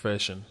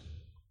profession?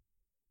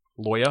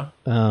 Lawyer?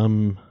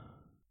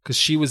 Because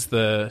she was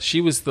the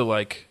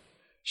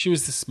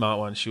smart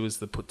one. She was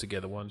the put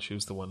together one. She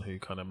was the one who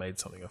kind of made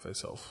something of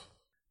herself.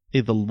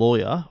 Either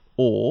lawyer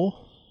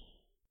or...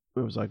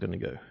 Where was I going to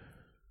go?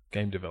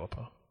 Game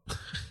developer.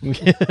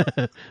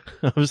 I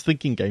was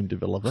thinking game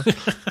developer.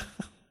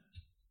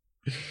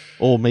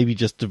 Or maybe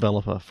just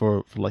developer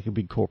for like a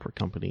big corporate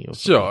company or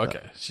something. Sure, like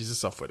okay. that. She's a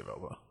software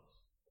developer.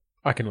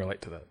 I can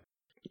relate to that.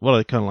 What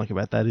I kind of like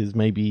about that is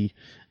maybe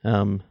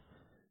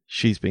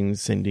she's been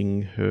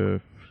sending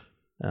her...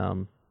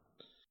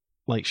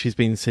 she's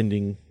been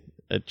sending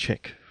a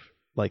check,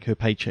 like her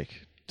paycheck,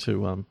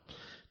 to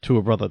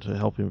her brother to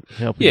help him.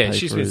 Yeah, pay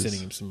she's for been his-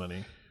 sending him some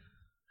money.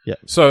 Yeah.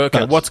 So,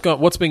 okay, But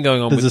what's been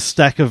going on There's with... a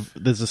stack of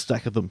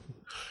them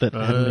that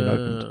haven't been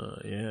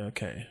opened. Yeah,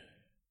 okay.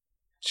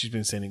 She's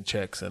been sending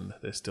checks and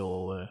they're still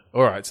all there.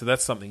 All right, so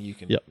that's something you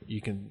can Yep.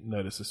 you can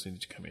notice as soon as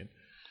you come in.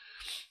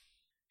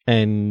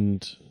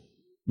 And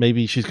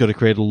maybe she's got to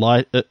create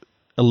a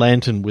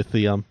lantern with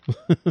the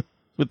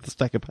with the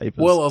stack of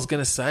papers. Well, I was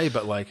going to say,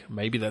 but like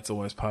maybe that's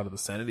almost part of the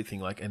sanity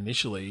thing. Like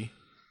initially,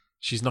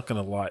 she's not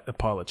going to light a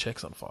pile of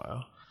checks on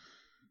fire,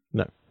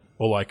 no.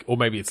 or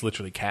maybe it's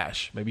literally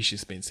cash. Maybe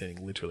she's been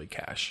sending literally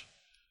cash.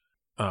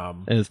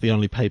 And it's the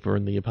only paper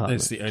in the And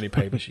apartment. it's the only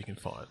paper she can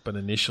find. But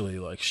initially,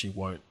 like she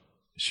won't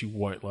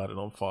light it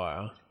on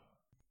fire.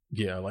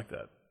 Yeah, I like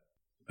that.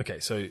 Okay,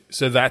 so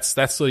that's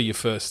sort of your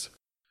first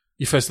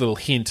little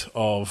hint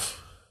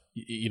of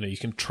you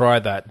can try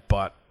that,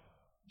 but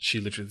she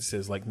literally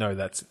says like, no,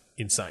 that's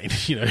insane.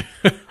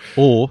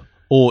 Or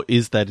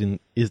is that in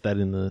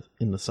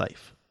the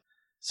safe?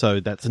 So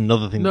that's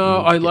another thing.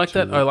 No, that I you need to like get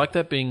that. to. I like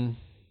that being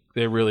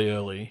there really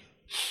early.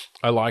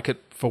 I like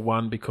it for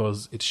one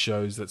because it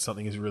shows that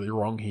something is really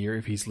wrong here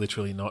if he's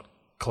literally not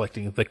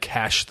collecting the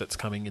cash that's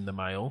coming in the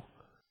mail.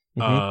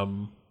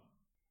 Mm-hmm.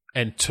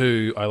 And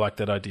two, I like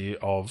that idea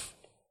of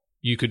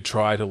you could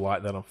try to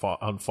light that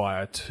on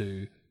fire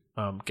to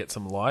get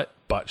some light,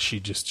 but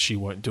she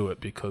won't do it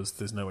because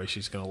there's no way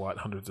she's going to light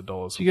hundreds of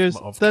dollars. She goes,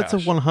 of "That's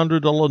cash. a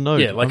 $100 note."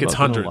 Yeah, like I'm it's not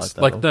gonna hundreds.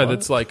 light Like on no, fire."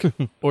 that's like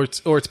or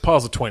it's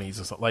piles of 20s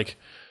or something. Like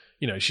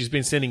she's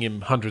been sending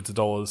him hundreds of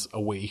dollars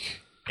a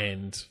week,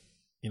 and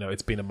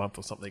it's been a month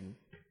or something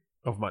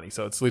of money.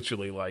 So it's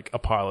literally like a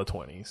pile of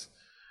 20s.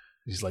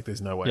 He's like,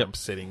 "There's no way Yep. I'm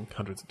setting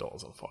hundreds of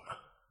dollars on fire."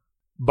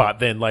 But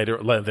then later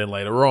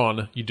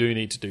on, you do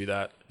need to do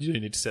that. You do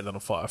need to set that on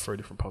fire for a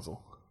different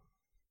puzzle,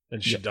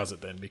 and she does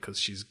it then because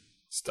she's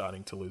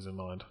starting to lose her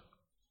mind.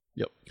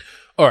 Yep.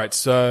 All right,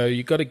 so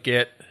you got to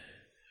get.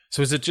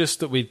 So is it just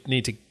that we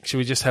need to? Should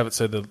we just have it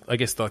so I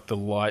guess like the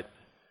light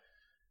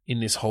in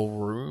this whole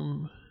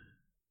room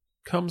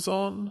comes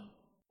on?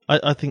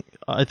 I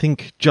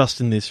think just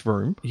in this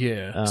room.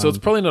 Yeah. So it's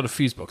probably not a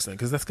fuse box then,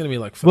 because that's going to be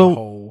like for Well- the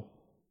whole.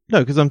 No,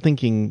 because I'm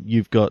thinking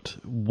you've got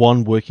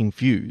one working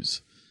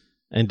fuse,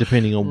 and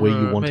depending on where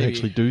you want to maybe.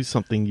 actually do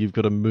something, you've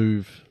got to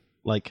move,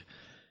 like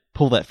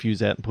pull that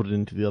fuse out and put it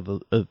into the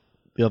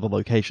other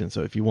location.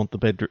 So if you want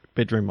the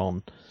bedroom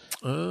on,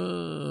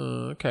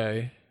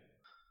 Okay.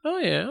 Oh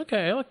yeah.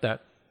 Okay, I like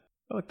that.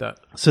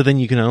 so then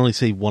you can only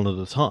see one at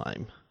a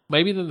time.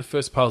 Maybe then the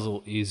first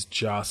puzzle is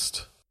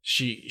just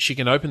she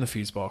can open the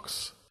fuse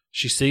box.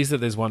 She sees that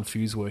there's one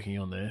fuse working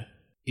on there.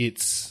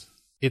 It's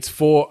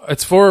for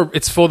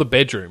the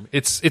bedroom.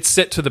 It's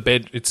set to the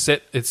bed.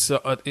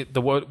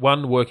 The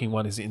one working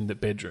one is in the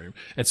bedroom,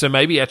 and so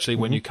maybe actually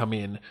when you come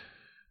in,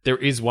 there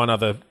is one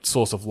other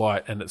source of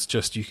light, and it's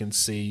just you can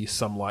see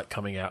some light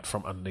coming out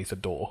from underneath a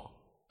door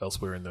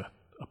elsewhere in the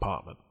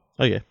apartment.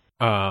 Oh yeah,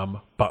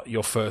 But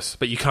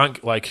you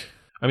can't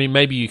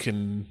maybe you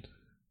can.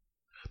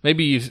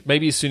 Maybe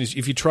as soon as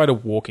if you try to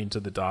walk into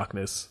the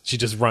darkness, she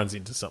just runs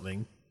into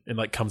something and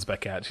like comes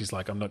back out. She's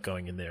like, I'm not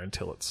going in there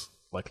until it's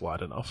like light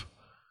enough,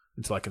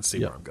 until I can see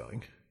where I'm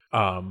going.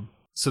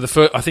 So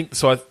I think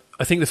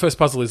the first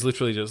puzzle is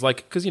literally just like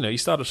because you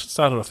started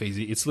off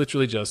easy. It's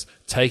literally just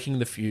taking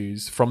the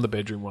fuse from the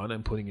bedroom one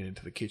and putting it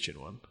into the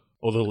kitchen one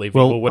or the living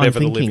or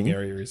whatever the living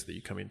area is that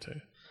you come into.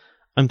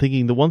 I'm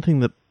thinking the one thing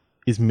that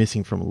is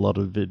missing from a lot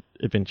of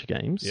adventure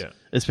games,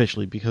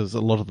 especially because a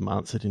lot of them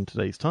aren't set in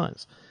today's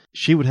times.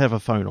 She would have a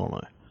phone on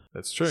her.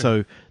 That's true.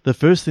 So the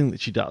first thing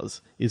that she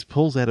does is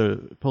pulls out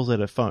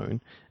her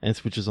phone and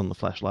switches on the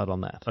flashlight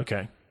on that.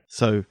 Okay.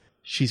 So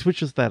she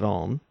switches that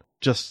on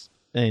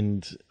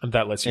and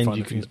that lets you find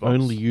you the can fuse box.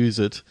 only use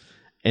it,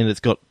 and it's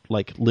got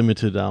like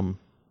limited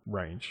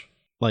range.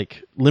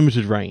 But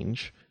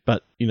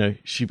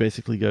she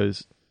basically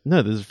goes,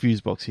 no, there's a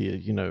fuse box here.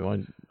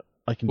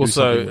 I can do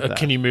something with that.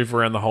 Can you move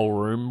around the whole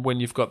room when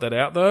you've got that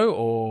out though,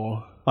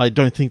 or? I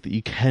don't think that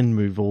you can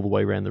move all the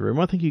way around the room.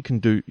 I think you can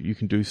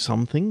do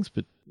some things,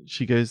 but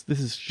she goes, "This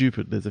is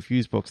stupid. There's a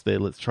fuse box there.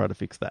 Let's try to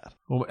fix that."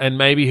 Well, and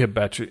maybe her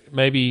battery.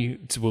 Maybe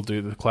we'll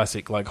do the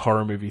classic like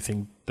horror movie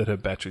thing that her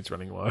battery's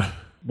running low.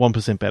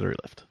 1% battery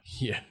left.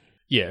 Yeah.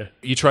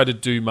 You try to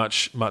do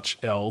much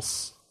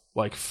else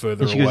like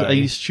further and she away. goes, "Are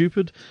you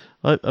stupid?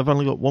 I've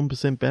only got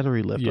 1%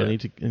 battery left. Yeah.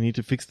 I need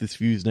to fix this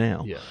fuse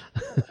now."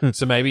 Yeah.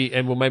 So maybe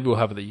we'll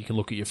have it that you can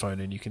look at your phone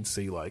and you can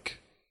see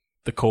like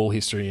the call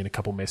history and a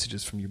couple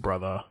messages from your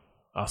brother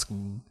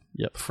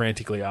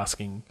frantically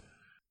asking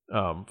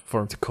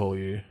for him to call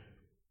you.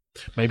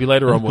 Maybe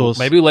later on we'll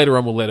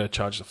let her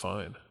charge the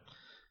phone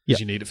because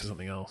you need it for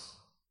something else.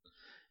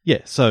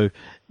 Yeah, so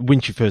when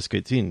she first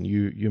gets in,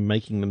 you're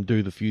making them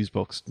do the fuse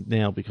box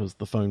now because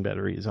the phone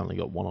battery has only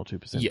got 1 or 2%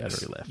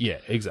 battery left. Yeah,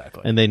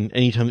 exactly. And then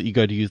anytime that you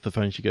go to use the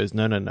phone, she goes,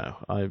 No.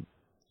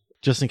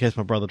 Just in case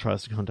my brother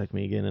tries to contact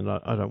me again, and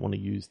I don't want to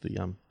use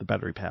the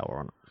battery power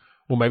on it.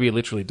 Well, maybe it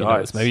literally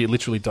dies. Maybe it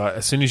literally dies.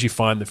 As soon as you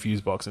find the fuse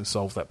box and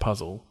solve that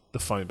puzzle, the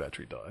phone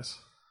battery dies.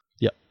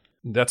 Yep.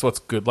 That's what's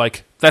good.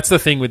 Like, that's the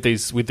thing with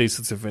these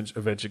sorts of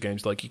adventure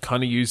games. Like, you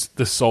kind of use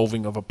the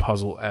solving of a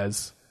puzzle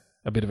as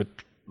a bit of a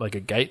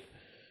gate,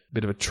 a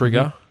bit of a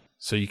trigger. Mm-hmm.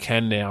 So you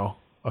can now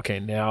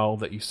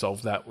that you've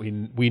solved that,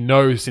 we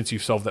know since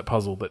you've solved that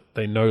puzzle that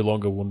they no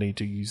longer will need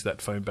to use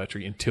that phone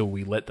battery until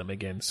we let them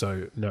again.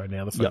 So, no,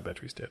 now the phone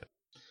battery's dead.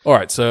 All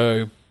right,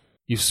 so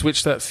you've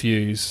switched that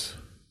fuse...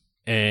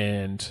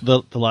 And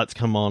the lights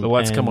come on. The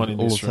lights come on in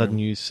all this of a sudden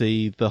room. you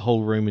see the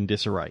whole room in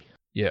disarray.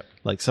 Yeah.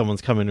 Like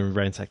someone's come in and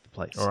ransacked the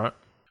place. All right.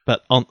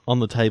 But on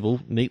the table,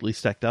 neatly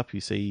stacked up,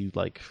 you see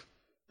like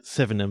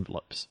 7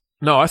 envelopes.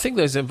 No, I think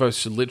those envelopes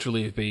should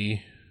literally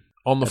be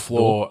on the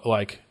floor,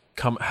 like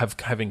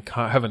having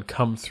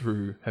come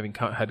through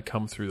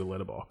the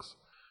letterbox.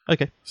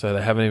 Okay. So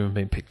they haven't even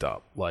been picked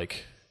up.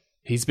 Like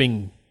this is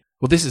the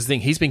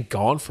thing, he's been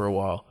gone for a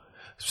while.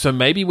 So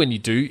maybe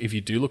if you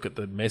do look at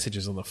the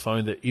messages on the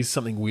phone, there is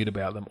something weird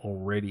about them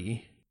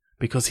already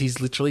because he's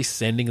literally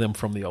sending them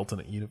from the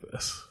alternate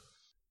universe.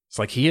 It's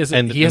like he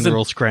hasn't. They're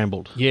all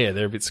scrambled. Yeah,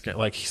 they're a bit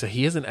like so.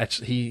 He hasn't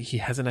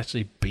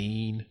actually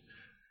been.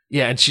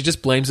 Yeah, and she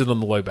just blames it on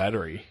the low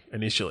battery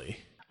initially.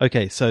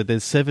 Okay, so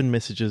there's 7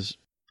 messages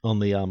on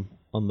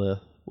the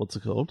what's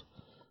it called?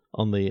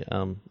 On the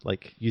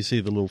like you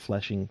see the little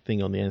flashing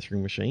thing on the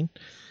answering machine.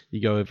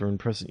 You go over and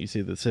press it, you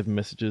see the 7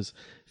 messages.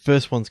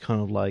 First one's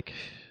kind of like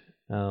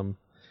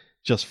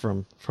just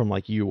from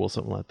like you or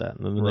something like that.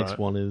 And then the next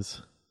one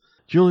is,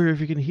 "Julia,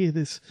 if you can hear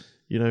this,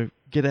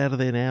 get out of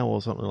there now,"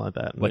 or something like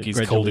that. And like he's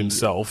called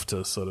himself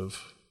to sort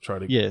of try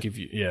to give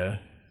you... Yeah.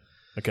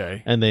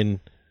 Okay. And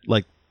then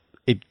like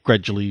it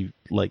gradually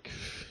like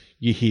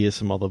you hear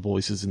some other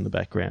voices in the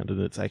background and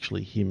it's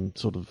actually him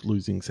sort of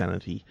losing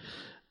sanity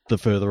the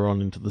further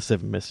on into the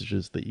 7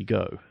 messages that you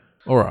go.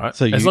 All right.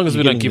 So as long as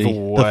we don't give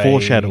away the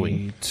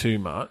foreshadowing too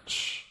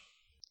much,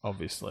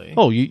 obviously.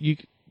 Oh, you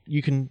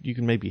can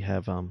maybe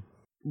have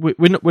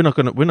we're not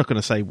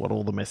gonna say what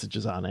all the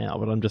messages are now,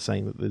 but I'm just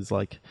saying that there's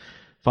like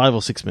 5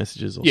 or 6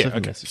 messages or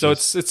 7 messages. So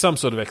it's some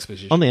sort of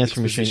exposition on the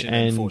answering machine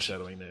and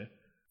foreshadowing there,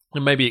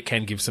 and maybe it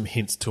can give some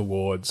hints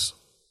towards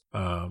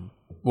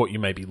what you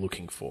may be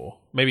looking for.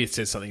 Maybe it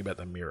says something about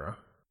the mirror.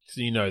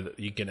 So you know that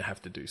you're going to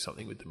have to do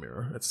something with the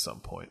mirror at some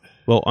point.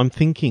 Well, I'm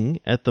thinking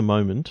at the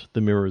moment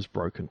the mirror is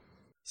broken.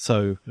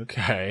 So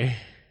okay.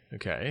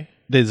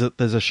 There's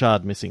a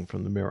shard missing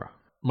from the mirror.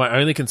 My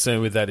only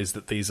concern with that is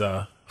that these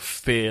are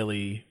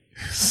fairly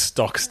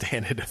stock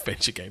standard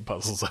adventure game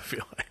puzzles. I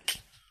feel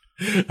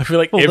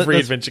like every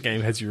adventure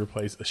game has you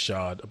replace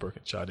a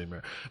broken shard in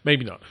mirror.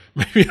 Maybe not.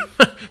 Maybe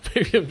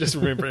I'm just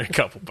remembering a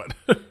couple, but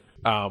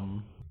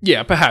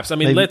yeah, perhaps. I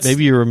mean,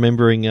 maybe you're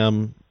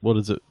remembering what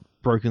is it?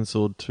 Broken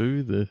Sword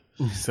 2?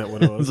 Is that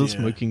what it was? The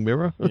smoking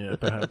mirror? Yeah,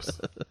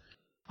 perhaps.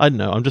 I don't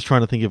know. I'm just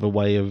trying to think of a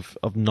way of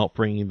not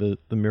bringing the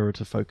mirror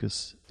to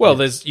focus. Well,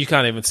 you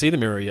can't even see the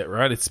mirror yet,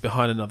 right? It's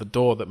behind another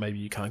door that maybe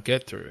you can't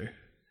get through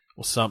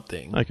or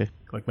something. Okay.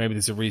 Like maybe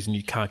there's a reason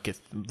you can't get...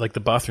 Like the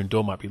bathroom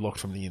door might be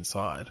locked from the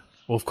inside.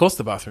 Well, of course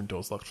the bathroom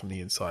door's locked from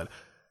the inside.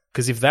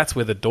 Because if that's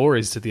where the door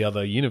is to the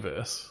other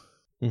universe...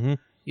 Mm-hmm.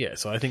 Yeah,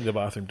 so I think the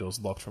bathroom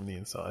door's locked from the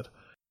inside.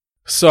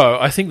 So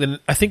I think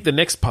the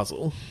next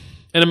puzzle...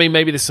 And I mean,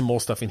 maybe there's some more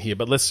stuff in here,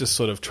 but let's just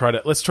sort of try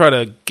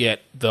to get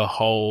the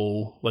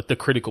whole, like the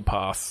critical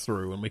path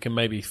through, and we can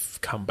maybe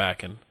come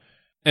back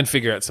and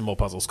figure out some more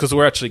puzzles. Because we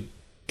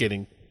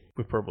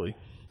probably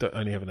don't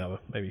only have another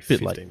maybe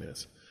 15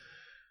 minutes.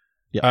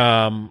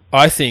 Yeah.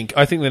 I think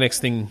the next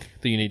thing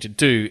that you need to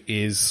do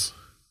is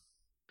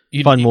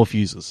find more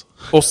fuses.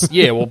 Or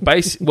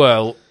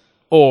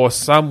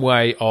some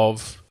way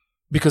of,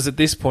 because at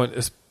this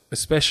point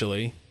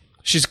especially,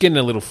 she's getting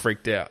a little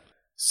freaked out.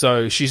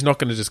 So she's not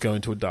going to just go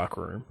into a dark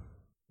room.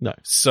 No.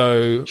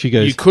 So she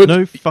goes,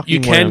 "No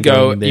fucking way I'm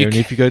going there." And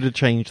if you go to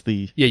change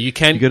the you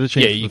can go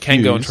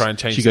and try and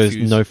change. She goes,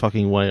 "No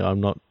fucking way!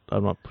 I'm not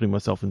putting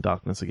myself in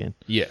darkness again."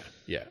 Yeah.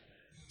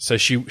 So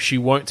she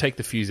won't take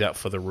the fuse out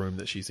for the room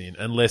that she's in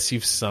unless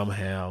you've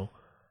somehow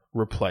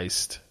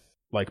replaced,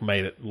 like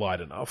made it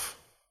light enough.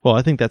 Well,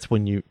 I think that's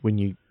when you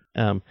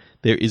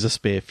there is a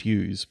spare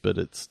fuse, but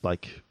it's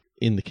like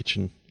in the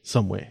kitchen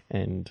somewhere.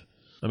 And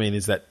I mean,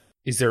 is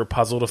there a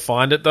puzzle to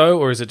find it though,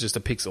 or is it just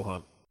a pixel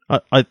hunt?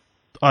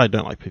 I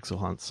don't like pixel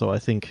hunts, so I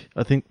think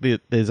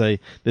there's a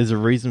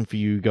reason for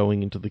you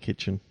going into the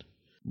kitchen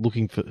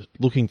looking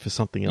for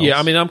something else. Yeah,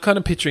 I mean, I'm kind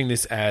of picturing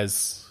this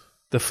as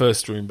the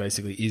first room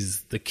basically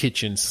is the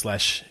kitchen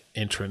 /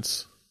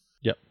 entrance.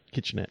 Yep,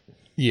 kitchenette.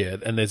 Yeah,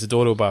 and there's a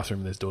door to a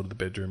bathroom and there's a door to the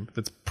bedroom.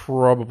 That's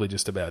probably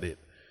just about it.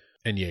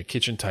 And yeah,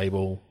 kitchen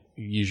table,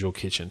 usual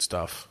kitchen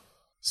stuff.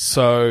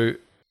 So,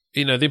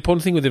 the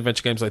important thing with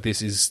adventure games like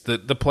this is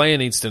that the player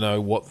needs to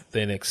know what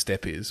their next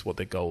step is, what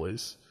their goal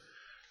is.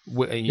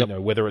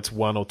 Whether it's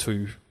 1 or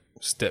 2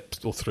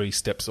 steps or 3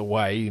 steps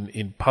away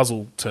in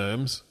puzzle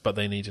terms, but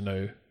they need to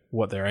know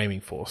what they're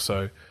aiming for.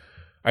 So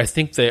I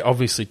think they're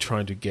obviously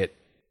trying to get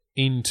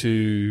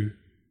into...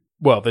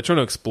 Well, they're trying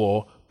to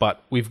explore,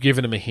 but we've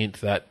given them a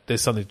hint that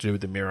there's something to do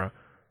with the mirror.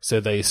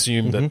 So they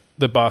assume that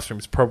the bathroom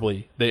is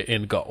probably their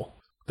end goal.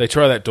 They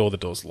try that door, the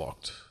door's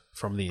locked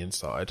from the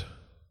inside.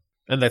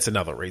 And that's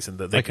another reason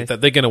that they're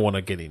going to want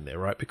to get in there,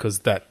 right? Because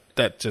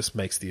that just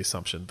makes the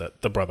assumption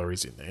that the brother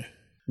is in there.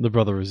 The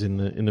brother is in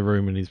the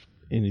room and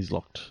he's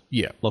locked.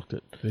 Yeah. Locked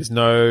it. There's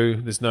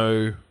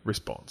no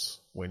response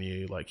when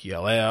you like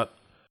yell out,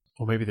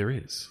 or maybe there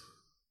is.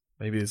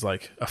 Maybe there's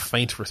like a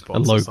faint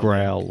response, a low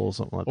growl or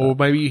something like that. Or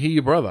maybe you hear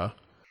your brother,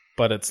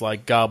 but it's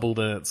like garbled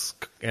and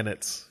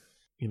it's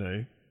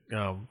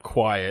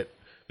quiet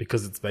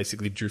because it's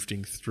basically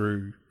drifting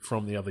through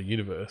from the other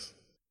universe.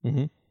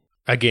 Mm-hmm.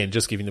 Again,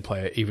 just giving the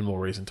player even more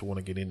reason to want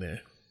to get in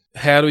there.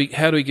 How do we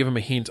give them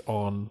a hint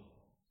on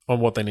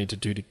what they need to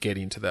do to get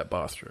into that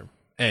bathroom?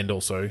 And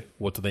also,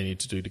 what do they need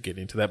to do to get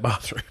into that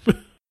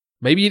bathroom?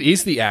 Maybe it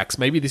is the axe.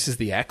 Maybe this is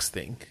the axe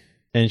thing.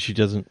 And she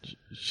doesn't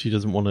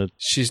want to...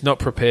 She's not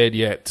prepared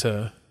yet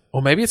to...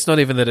 Or maybe it's not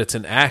even that it's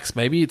an axe.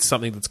 Maybe it's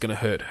something that's going to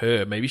hurt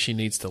her. Maybe she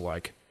needs to,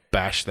 like,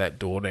 bash that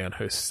door down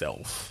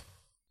herself.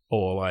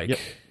 Or, like,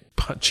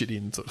 punch it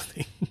in sort of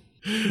thing.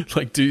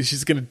 Like,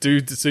 she's going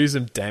to do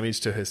some damage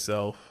to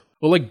herself.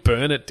 Or, like,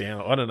 burn it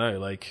down. I don't know.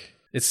 Like,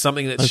 it's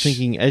something that... I'm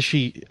thinking, as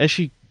she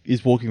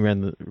is walking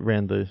around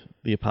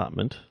the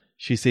apartment,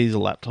 she sees a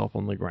laptop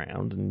on the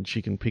ground, and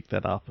she can pick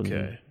that up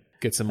and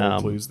get some more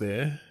clues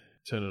there.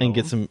 Turn it and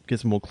on. get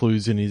some more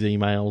clues in his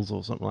emails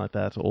or something like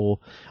that, or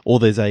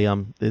there's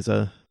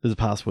a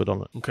password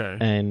on it. Okay,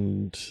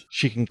 and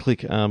she can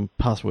click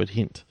password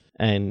hint,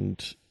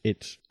 and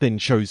it then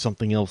shows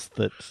something else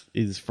that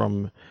is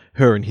from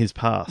her and his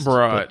past.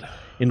 Right. But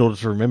in order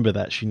to remember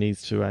that, she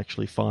needs to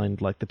actually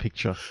find like the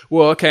picture.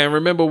 Well, okay, and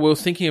remember we were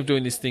thinking of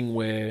doing this thing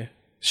where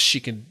she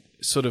can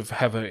sort of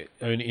have her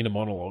own inner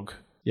monologue.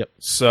 Yep.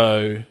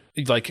 So,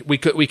 like, we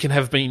can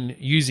have been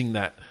using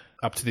that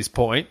up to this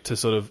point to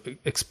sort of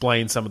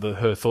explain some of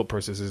her thought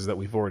processes that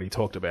we've already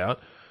talked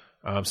about.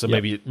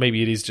 Maybe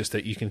it is just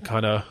that you can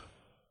kind of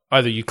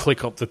either you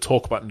click up the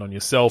talk button on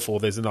yourself, or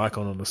there's an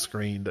icon on the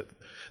screen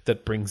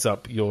that brings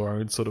up your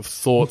own sort of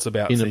thoughts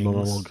about inner things.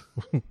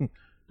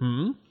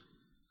 Monologue.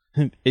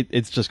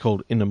 It's just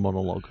called inner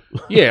monologue.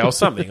 Yeah, or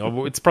something.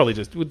 Or it's probably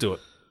just we'll do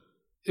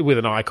it with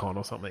an icon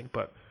or something,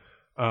 but.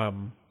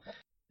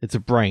 It's a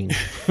brain.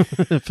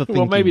 For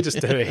well, maybe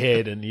just to her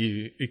head, and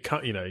you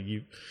can't,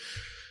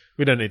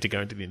 we don't need to go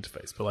into the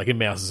interface, but like it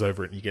mouses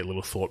over it and you get a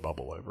little thought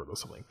bubble over it or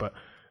something. But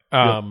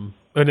and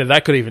then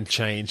that could even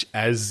change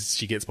as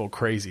she gets more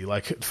crazy.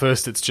 Like at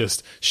first it's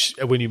just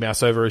when you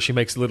mouse over her, she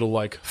makes a little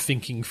like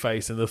thinking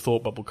face and the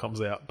thought bubble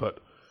comes out. But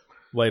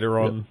later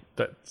on,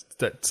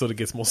 that sort of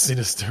gets more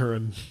sinister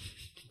and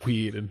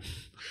weird, and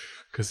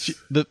because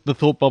the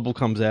thought bubble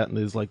comes out and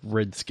there's like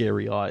red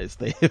scary eyes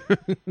there.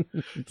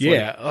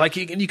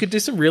 You could do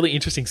some really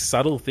interesting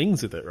subtle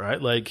things with it,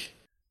 right? Like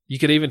you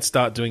could even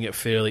start doing it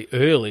fairly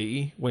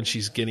early when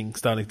she's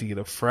starting to get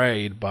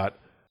afraid, but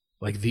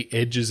like the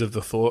edges of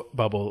the thought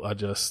bubble are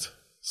just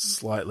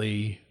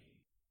slightly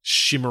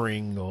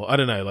shimmering, or I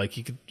don't know. Like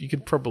you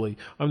could probably.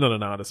 I'm not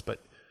an artist,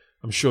 but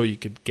I'm sure you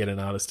could get an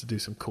artist to do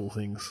some cool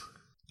things.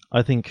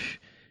 I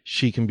think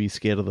she can be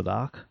scared of the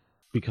dark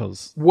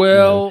because.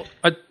 Well,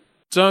 I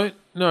don't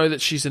know that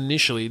she's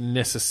initially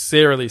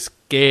necessarily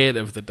scared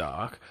of the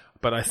dark,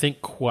 but I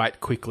think quite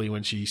quickly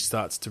when she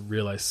starts to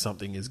realize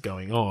something is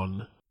going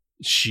on,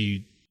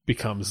 she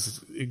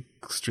becomes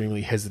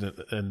extremely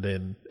hesitant and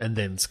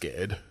then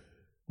scared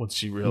once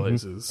she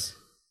realizes,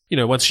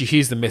 once she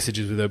hears the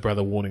messages with her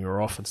brother warning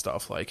her off and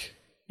stuff, like,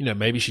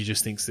 maybe she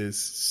just thinks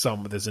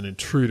there's an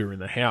intruder in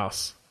the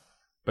house,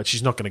 but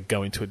she's not going to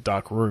go into a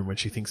dark room when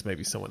she thinks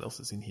maybe someone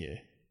else is in here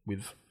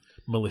with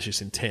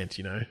malicious intent,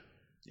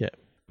 Yeah.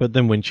 But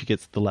then when she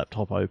gets the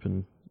laptop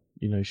open,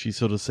 she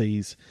sort of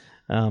sees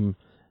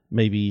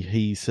maybe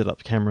he set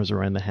up cameras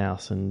around the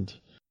house and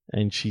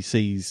she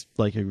sees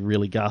like a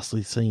really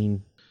ghastly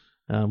scene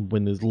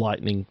when there's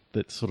lightning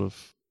that sort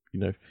of,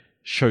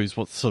 shows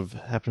what's sort of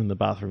happened in the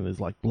bathroom. There's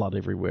like blood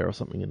everywhere or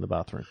something in the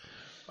bathroom.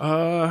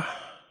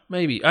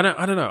 Maybe. I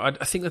don't know.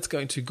 I think that's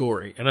going too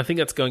gory, and I think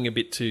that's going a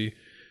bit too.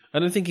 I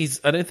don't think he's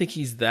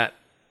that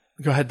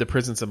guy had the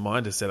presence of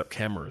mind to set up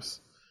cameras.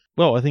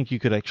 Well, I think you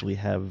could actually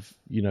have,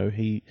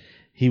 he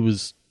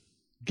was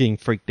getting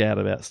freaked out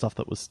about stuff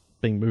that was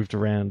being moved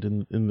around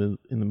in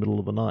the middle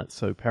of the night.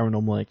 So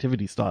Paranormal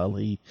Activity style,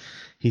 he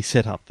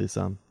set up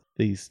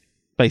these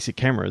basic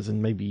cameras,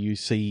 and maybe you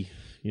see,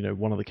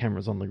 one of the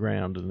cameras on the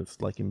ground, and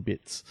it's like in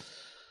bits.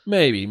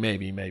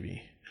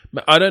 Maybe.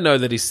 I don't know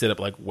that he's set up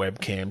like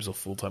webcams or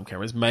full-time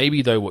cameras.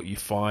 Maybe though, what you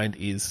find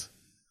is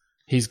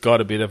he's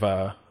got a bit of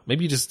a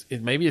maybe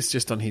it's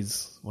just on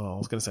his. Well, I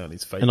was going to say on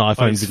his an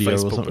iPhone video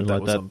Facebook, or something but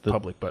like was that. On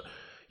public, but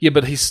yeah,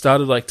 but he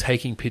started like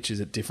taking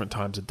pictures at different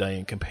times of day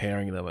and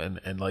comparing them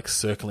and like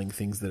circling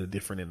things that are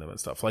different in them and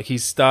stuff. Like he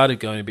started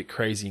going a bit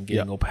crazy and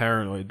getting all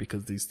paranoid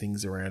because these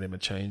things around him are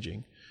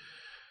changing.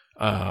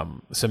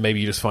 So maybe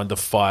you just find the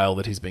file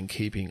that he's been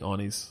keeping on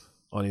his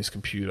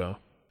computer.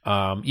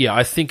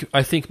 I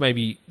think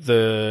maybe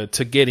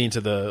to get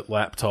into the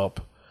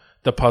laptop,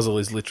 the puzzle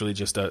is literally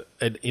just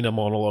an inner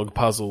monologue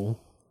puzzle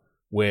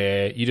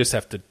where you just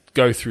have to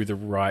go through the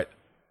right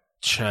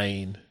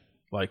chain,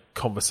 like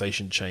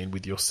conversation chain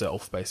with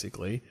yourself,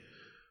 basically.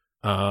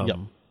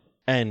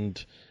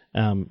 And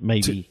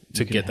maybe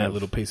to get that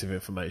little piece of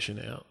information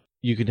out.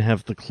 You can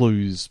have the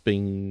clues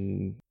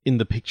being in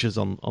the pictures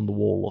on the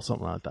wall or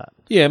something like that.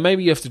 Yeah,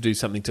 maybe you have to do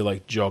something to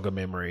like jog a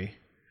memory,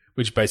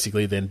 which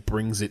basically then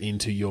brings it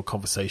into your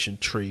conversation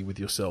tree with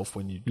yourself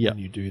when you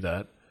do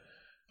that.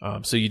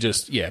 So you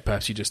just,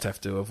 perhaps you just have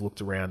to have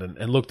looked around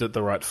and looked at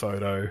the right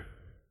photo.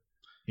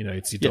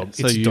 It's your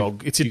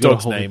dog. It's your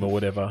dog's name or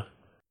whatever.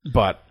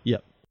 But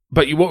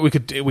what we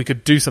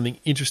could do something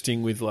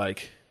interesting with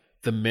like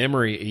the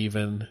memory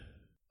even.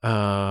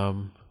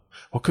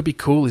 What could be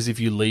cool is if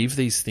you leave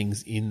these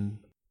things in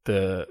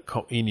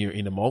your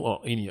inner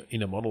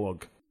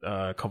monologue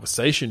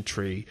conversation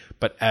tree,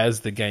 but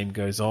as the game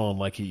goes on,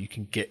 like you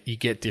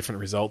get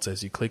different results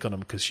as you click on them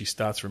because she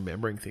starts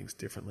remembering things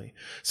differently.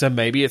 So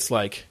maybe it's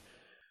like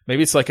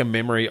a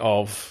memory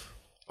of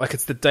like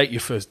it's the date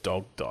your first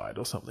dog died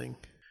or something.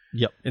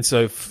 Yep. And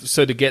so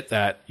to get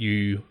that,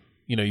 you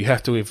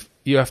have to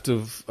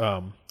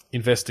have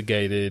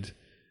investigated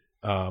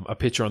a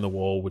picture on the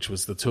wall, which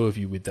was the two of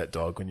you with that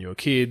dog when you were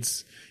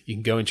kids. You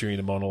can go into your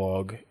inner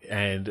monologue,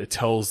 and it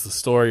tells the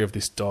story of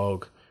this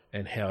dog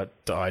and how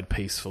it died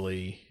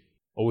peacefully,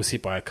 or was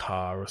hit by a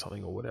car or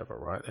something or whatever,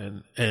 right?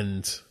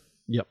 And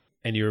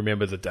you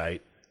remember the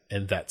date,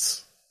 and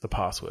that's the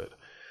password.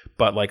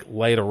 But like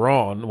later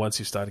on, once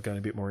you started going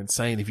a bit more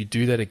insane, if you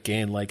do that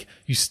again, like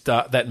you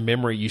start that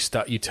memory, you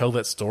tell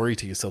that story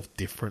to yourself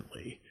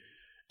differently,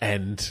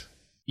 and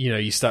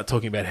you start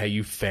talking about how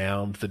you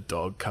found the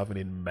dog covered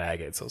in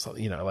maggots or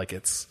something. Like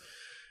it's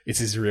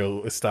this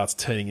real. It starts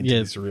turning into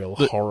this real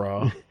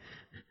horror.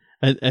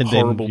 And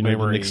horrible then,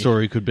 memory. The next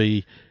story could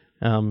be,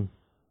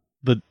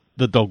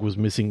 the dog was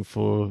missing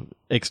for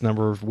X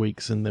number of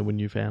weeks, and then when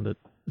you found it,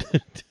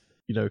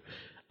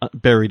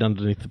 buried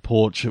underneath the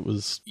porch, it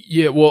was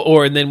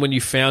and then when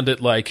you found it,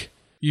 like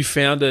you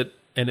found it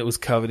and it was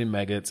covered in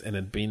maggots and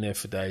had been there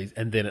for days,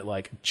 and then it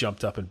like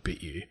jumped up and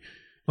bit you,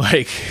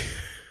 like.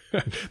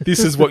 This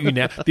is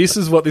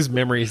what this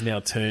memory is now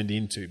turned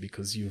into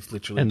because you've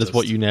literally that's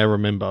what you now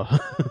remember.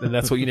 And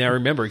that's what you now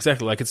remember,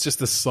 exactly. Like it's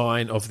just a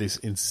sign of this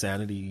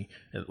insanity,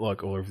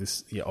 or of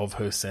this of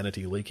her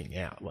sanity leaking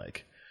out.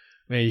 Like,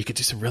 man, you could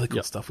do some really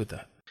cool stuff with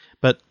that.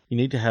 But you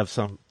need to have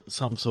some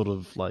sort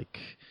of like,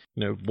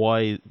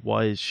 why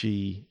is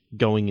she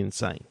going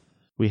insane?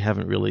 We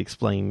haven't really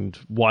explained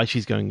why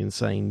she's going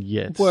insane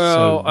yet.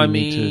 Well,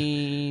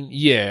 okay.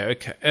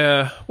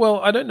 Well,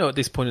 I don't know at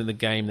this point in the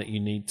game that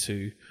you need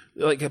to.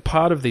 Like, a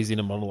part of these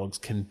inner monologues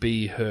can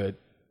be her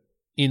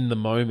in the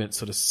moment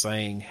sort of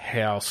saying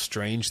how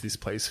strange this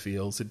place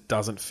feels. It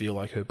doesn't feel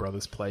like her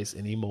brother's place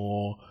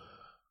anymore.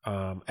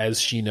 As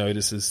she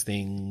notices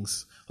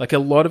things. Like, a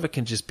lot of it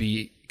can just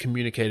be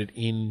communicated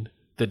in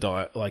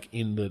the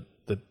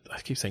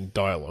I keep saying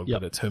dialogue,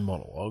 but it's her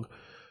monologue.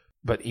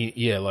 But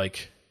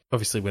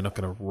obviously we're not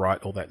going to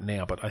write all that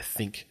now, but I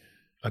think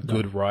a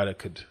good writer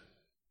could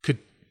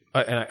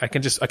I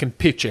can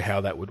picture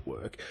how that would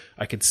work.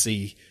 I could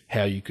see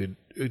how you could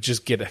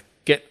just get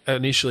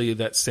initially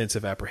that sense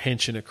of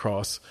apprehension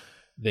across.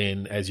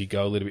 Then as you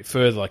go a little bit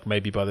further, like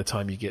maybe by the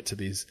time you get to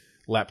these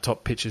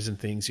laptop pictures and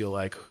things, you're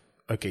like,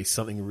 okay,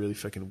 something really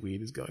fucking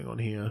weird is going on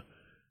here.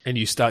 And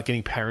you start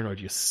getting paranoid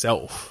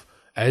yourself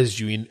as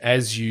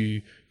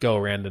you go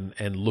around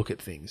and look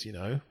at things,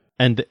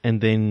 And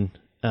then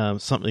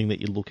something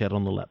that you look at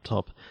on the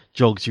laptop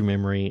jogs your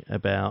memory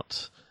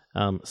about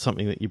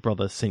something that your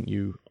brother sent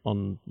you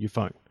on your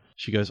phone.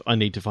 She goes, I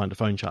need to find a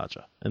phone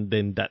charger. And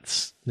then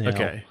that's now,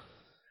 okay.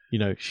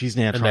 She's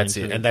now trying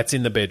to... And that's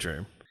in the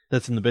bedroom.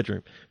 That's in the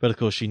bedroom. But of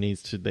course she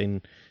needs to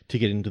then, to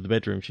get into the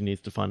bedroom, she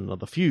needs to find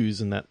another fuse,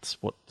 and that's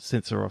what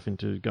sends her off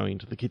into going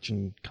into the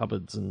kitchen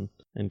cupboards and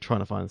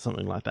trying to find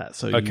something like that.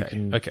 So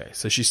Okay,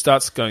 so she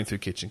starts going through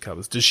kitchen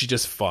cupboards. Does she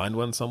just find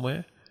one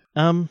somewhere?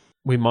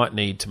 We might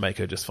need to make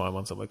her just find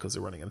one somewhere because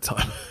they're running out of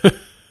time.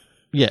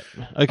 Yeah.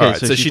 Okay. Right,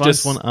 so she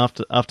finds one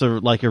after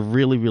like a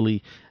really,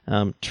 really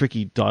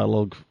tricky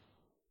dialogue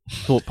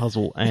thought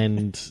puzzle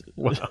and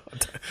Well,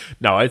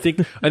 no, I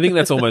think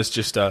that's almost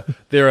just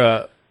there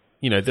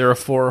are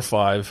 4 or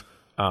 5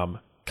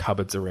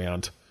 cupboards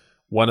around.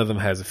 One of them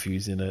has a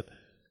fuse in it,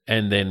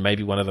 and then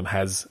maybe one of them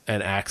has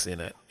an axe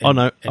in it. oh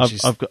no,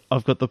 and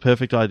I've got the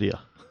perfect idea.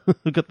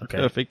 I've got the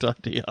perfect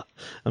idea.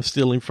 I'm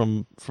stealing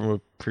from a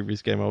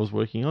previous game I was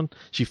working on.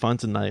 She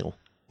finds a nail.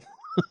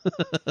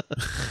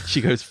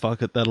 She goes,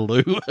 "Fuck it, that'll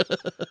do."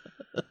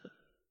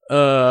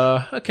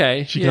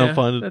 Okay. She can't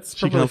find it.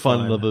 She can't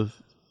find fine. another.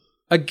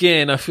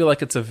 Again, I feel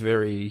like it's a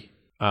very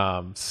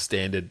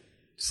standard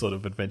sort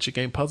of adventure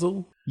game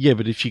puzzle. Yeah,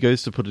 but if she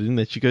goes to put it in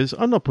there, she goes,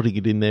 "I'm not putting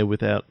it in there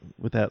without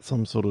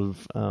some sort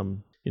of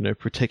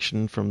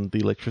protection from the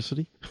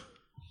electricity."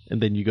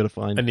 And then you got to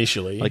find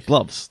Initially, like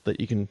gloves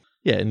that you can.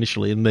 Yeah,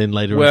 initially, and then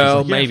later. Well,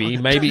 on, she's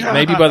like,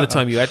 maybe by the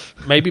time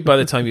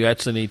you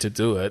actually need to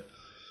do it,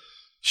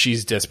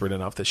 she's desperate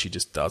enough that she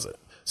just does it.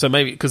 So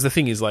maybe because the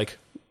thing is, like,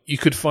 you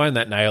could find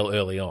that nail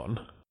early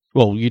on.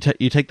 Well, you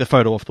take the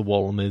photo off the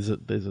wall, and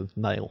there's a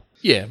nail.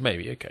 Yeah,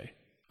 maybe okay.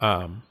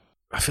 I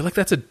feel like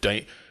that's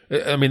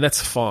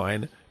that's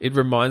fine. It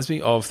reminds me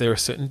of there are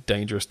certain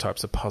dangerous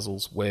types of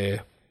puzzles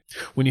where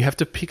when you have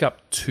to pick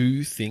up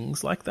 2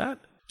 things like that.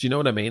 Do you know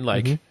what I mean?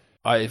 Like,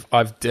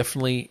 I've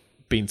definitely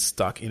been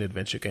stuck in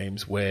adventure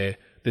games where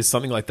there's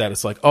something like that.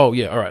 It's like, oh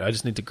yeah, all right, I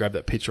just need to grab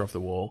that picture off the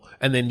wall,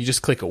 and then you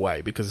just click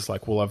away because it's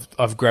like, well,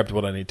 I've grabbed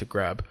what I need to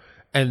grab,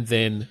 and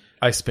then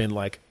I spend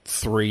like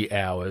 3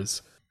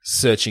 hours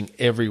searching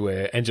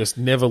everywhere and just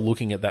never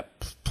looking at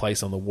that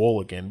place on the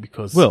wall again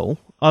because. Well,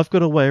 I've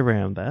got a way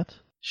around that.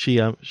 She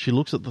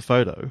looks at the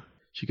photo.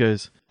 She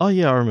goes, "Oh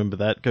yeah, I remember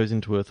that." Goes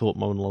into her thought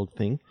monologue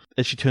thing.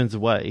 As she turns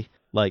away,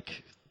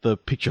 like the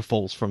picture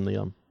falls from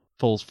the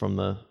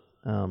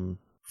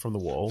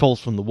wall.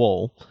 Falls from the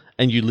wall,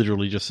 and you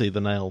literally just see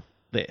the nail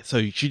there.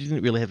 So she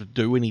didn't really have to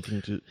do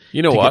anything to.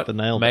 You know to what? Get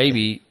the nail.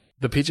 Maybe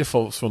the picture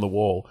falls from the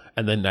wall,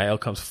 and the nail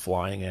comes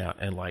flying out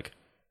and like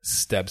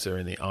stabs her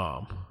in the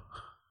arm.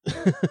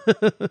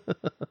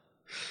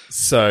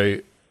 So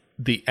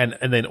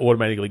and then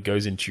automatically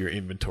goes into your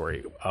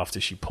inventory after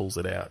she pulls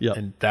it out. Yep.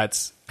 And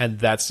that's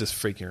just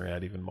freaking her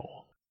out even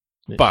more.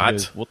 Yeah, but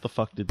goes, what the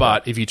fuck did?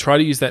 But that? if you try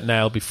to use that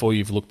nail before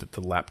you've looked at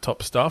the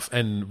laptop stuff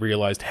and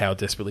realized how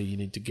desperately you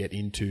need to get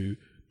into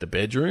the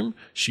bedroom,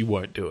 she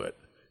won't do it.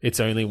 It's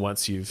only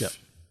once you've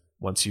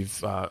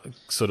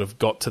sort of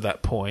got to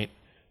that point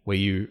where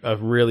you are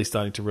really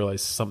starting to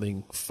realize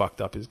something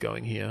fucked up is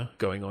going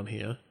on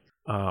here.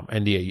 You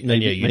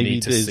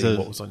need to see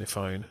what was on your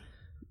phone.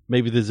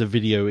 Maybe there's a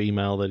video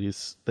email that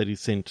is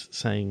sent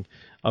saying,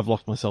 "I've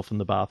locked myself in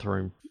the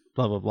bathroom."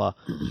 Blah blah blah.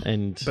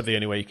 But the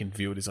only way you can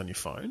view it is on your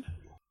phone.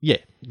 Yeah,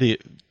 the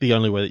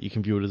only way that you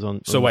can view it is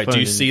on. So on wait, the phone. do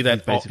you see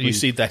that? You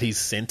see that he's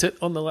sent it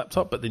on the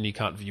laptop, but then you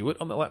can't view it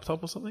on the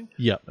laptop or something?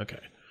 Yeah. Okay.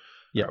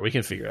 Yeah, right, we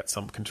can figure out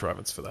some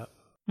contrivance for that.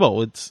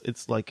 Well,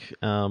 it's like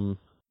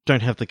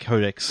don't have the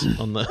codecs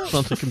on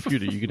the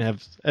computer. You can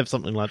have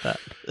something like that.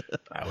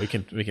 We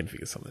can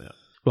figure something out.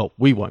 Well,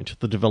 we won't.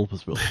 The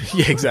developers will.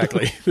 Yeah,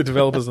 exactly. The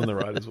developers and the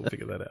writers will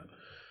figure that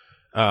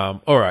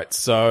out. All right.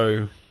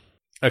 So,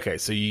 okay.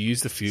 So you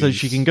use the fuse. So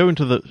she can go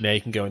into the. Now you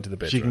can go into the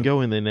bedroom. She can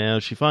go in there now.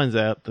 She finds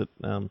out that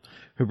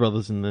her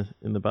brother's in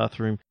the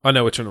bathroom. I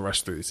know we're trying to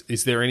rush through this.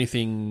 Is there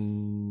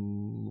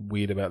anything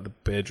weird about the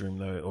bedroom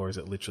though, or is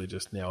it literally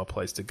just now a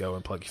place to go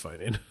and plug your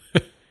phone in?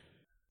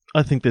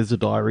 I think there's a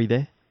diary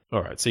there.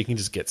 All right. So you can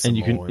just get some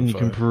and more info. And you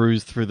can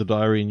peruse through the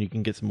diary and you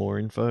can get some more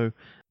info.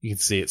 You can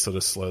see it sort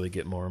of slowly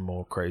get more and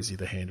more crazy.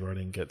 The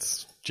handwriting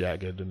gets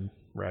jagged and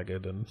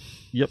ragged, and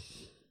yep.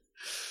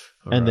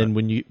 And then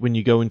when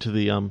you go into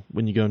the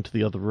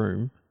other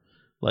room,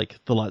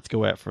 like the lights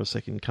go out for a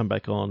second, come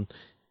back on,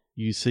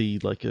 you see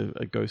like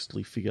a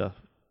ghostly figure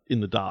in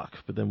the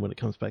dark. But then when it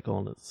comes back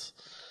on,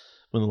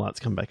 when the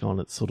lights come back on,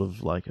 it's sort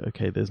of like,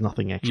 okay, there's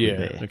nothing actually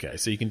there. Okay,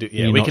 so you can do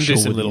we can do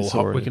some little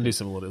sort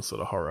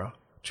of horror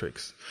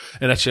tricks.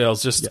 And actually, I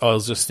was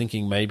just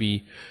thinking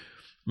maybe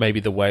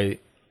the way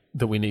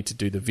that we need to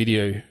do the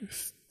video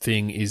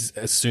thing is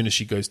as soon as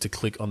she goes to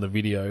click on the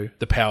video,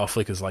 the power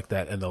flickers like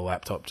that, and the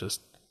laptop just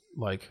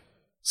like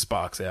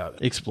sparks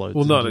out, explodes.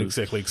 Well, not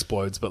exactly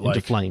explodes, but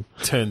like flame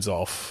turns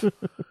off,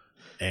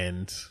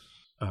 and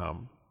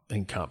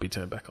can't be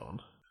turned back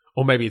on.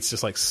 Or maybe it's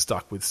just like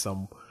stuck with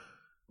some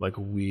like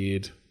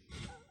weird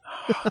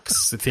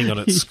thing on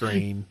its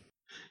screen.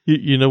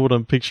 You know what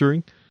I'm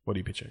picturing? What are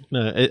you picturing?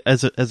 No,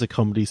 as a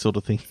comedy sort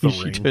of thing.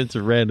 She turns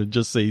around and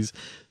just sees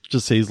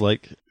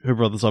like her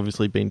brother's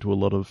obviously been to a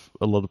lot of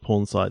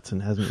porn sites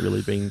and hasn't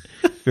really been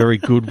very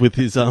good with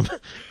his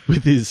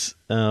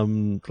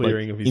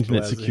clearing of his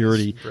internet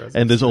security,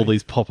 and there's all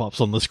these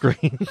pop-ups on the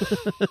screen.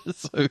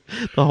 So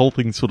the whole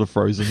thing's sort of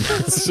frozen.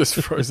 It's just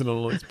frozen on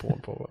all these porn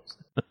pop-ups.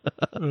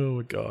 Oh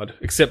my god!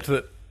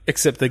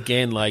 Except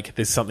again, like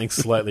there's something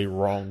slightly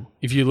wrong.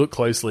 If you look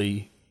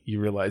closely, you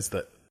realize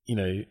that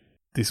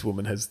this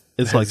woman has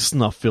like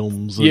snuff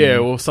films.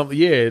 Or something.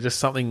 Yeah, just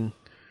something.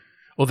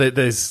 Or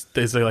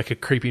there's like a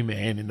creepy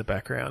man in the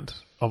background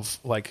of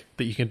like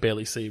that you can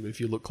barely see, but if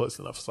you look close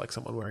enough, it's like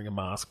someone wearing a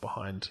mask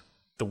behind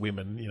the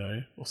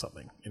women, or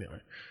something. Anyway,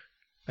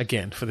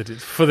 again, for the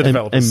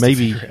developers, and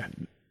maybe to figure out.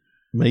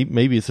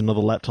 maybe it's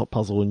another laptop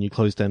puzzle, and you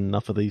close down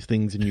enough of these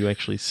things, and you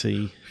actually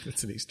see.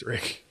 It's an Easter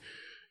egg.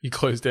 You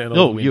close down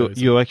all the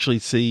windows. You actually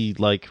see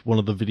like one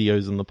of the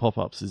videos and the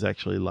pop-ups is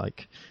actually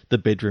like the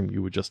bedroom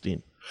you were just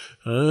in.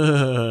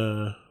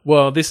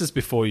 Well, this is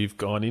before you've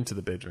gone into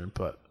the bedroom,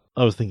 but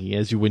I was thinking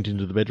as you went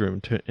into the bedroom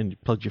and you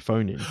plugged your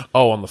phone in.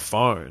 Oh, on the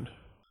phone.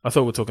 I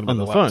thought we were talking about on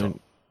the laptop. phone.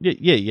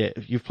 Yeah.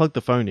 You've plugged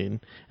the phone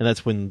in, and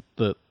that's when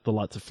the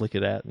lights are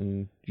flickered out,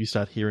 and you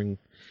start hearing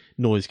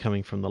noise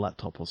coming from the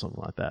laptop or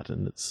something like that,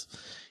 and it's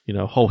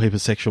a whole heap of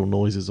sexual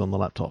noises on the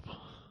laptop.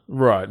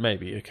 Right,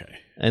 maybe, okay.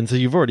 And so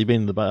you've already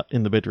been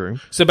in the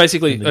bedroom. So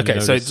basically, okay,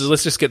 so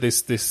let's just get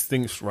this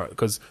thing right,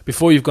 because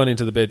before you've gone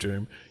into the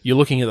bedroom, you're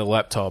looking at the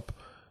laptop,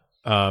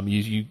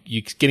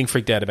 you're getting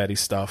freaked out about his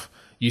stuff,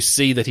 you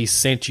see that he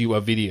sent you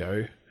a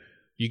video,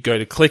 you go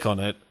to click on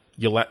it,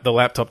 the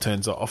laptop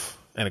turns off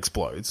and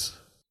explodes.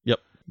 Yep.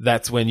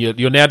 That's when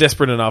you're now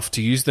desperate enough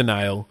to use the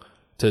nail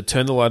to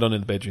turn the light on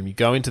in the bedroom. You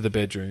go into the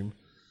bedroom,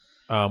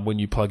 when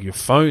you plug your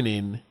phone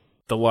in,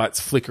 the lights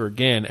flicker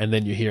again, and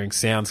then you're hearing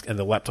sounds, and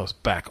the laptop's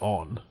back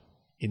on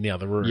in the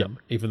other room,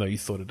 even though you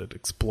thought it had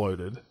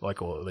exploded, or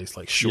at least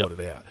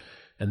shorted out.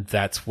 And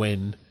that's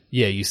when,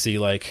 you see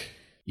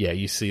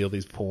you see all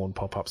these porn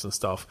pop-ups and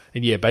stuff.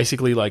 And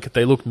basically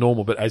they look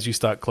normal, but as you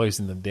start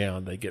closing them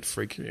down, they get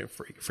freakier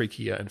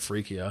and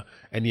freakier.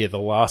 And the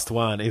last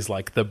one is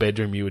the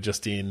bedroom you were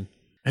just in,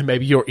 and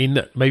maybe you're in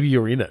it.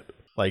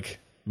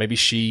 Maybe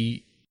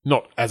she.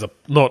 Not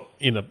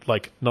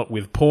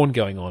with porn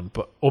going on,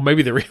 or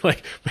maybe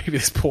maybe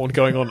there's porn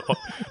going on.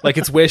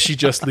 It's where she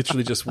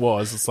literally just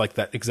was. It's like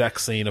that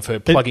exact scene of her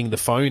plugging the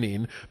phone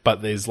in,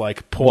 but there's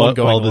porn going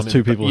on. While there's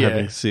two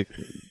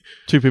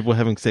people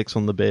having sex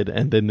on the bed,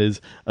 and then there's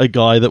a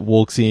guy that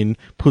walks in,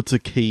 puts a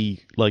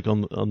key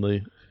on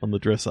the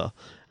dresser,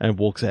 and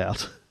walks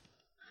out.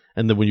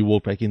 And then when you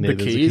walk back in there,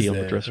 there's a key on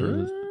the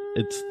dresser.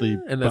 It's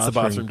that's the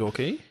bathroom door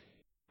key.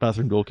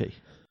 Bathroom door key.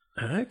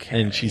 Okay.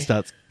 And she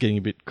starts getting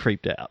a bit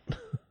creeped out.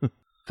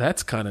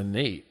 That's kind of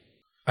neat.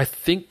 I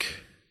think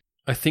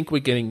we're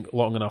getting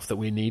long enough that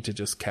we need to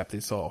just cap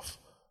this off.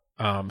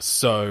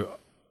 So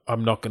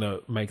I'm not going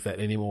to make that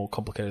any more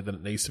complicated than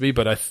it needs to be,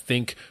 but I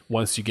think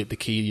once you get the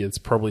key, it's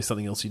probably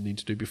something else you need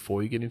to do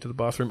before you get into the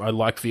bathroom. I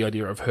like the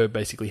idea of her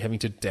basically having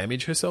to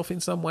damage herself in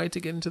some way to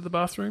get into the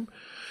bathroom,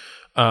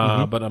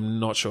 but I'm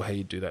not sure how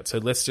you do that. So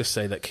let's just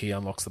say that key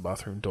unlocks the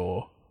bathroom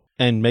door.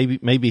 And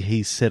maybe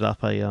he's set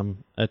up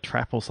a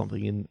trap or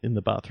something in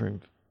the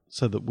bathroom,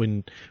 so that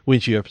when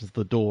she opens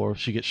the door,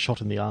 she gets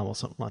shot in the arm or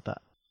something like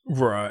that.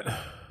 Right.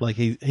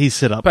 He's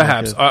set up.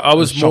 Perhaps I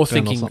was more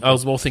thinking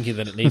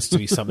that it needs to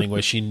be something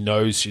where she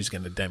knows she's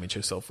going to damage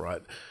herself,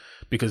 right?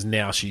 Because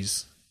now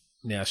she's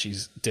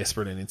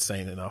desperate and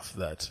insane enough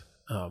that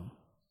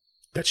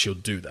she'll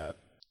do that.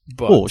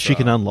 But, or she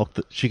can unlock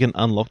the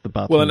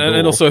bathroom. Well, door,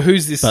 and also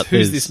who's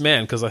this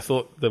man? Because I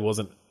thought there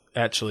wasn't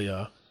actually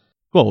a.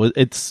 Well,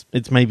 it's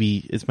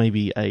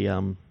maybe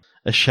a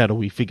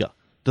shadowy figure.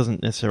 It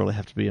doesn't necessarily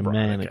have to be a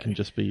man. Okay. It can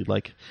just be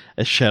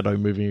a shadow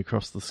moving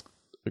across the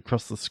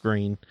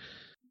screen.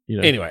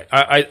 Anyway,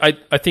 I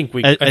think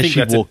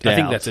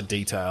that's a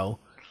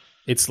detail.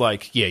 It's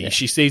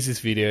she sees this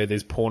video.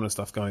 There's porn and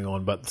stuff going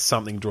on, but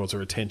something draws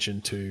her attention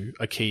to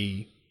a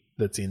key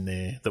that's in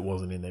there that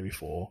wasn't in there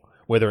before.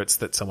 Whether it's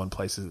that someone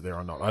places it there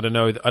or not, I don't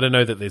know. I don't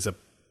know that there's a.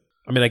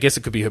 I mean, I guess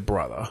it could be her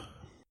brother,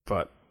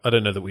 but I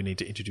don't know that we need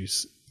to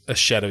introduce a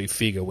shadowy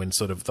figure when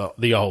sort of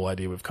the whole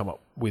idea we've come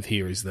up with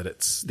here is that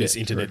it's this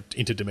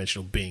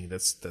interdimensional being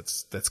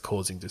that's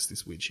causing just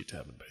this weird shit to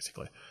happen,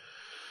 basically.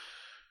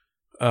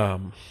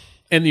 And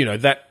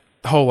that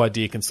whole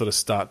idea can sort of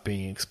start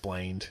being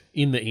explained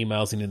in the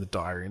emails and in the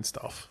diary and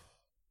stuff.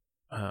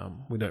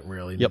 We don't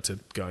really need to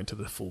go into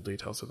the full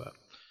details of that.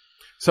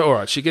 So, all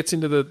right, she gets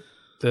into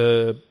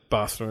the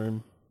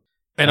bathroom,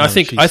 and I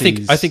think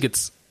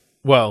it's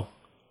well.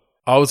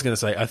 I was going to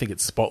say I think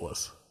it's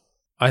spotless.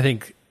 I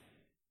think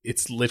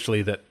it's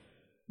literally that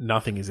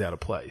nothing is out of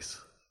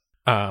place.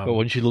 But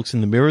when she looks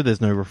in the mirror,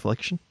 there's no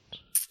reflection.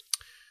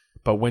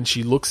 But when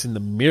she looks in the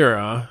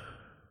mirror,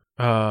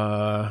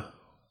 the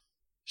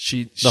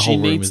whole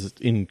room is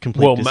in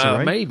complete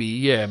disarray.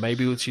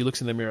 Maybe when she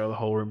looks in the mirror, the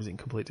whole room is in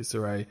complete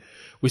disarray.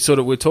 We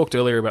talked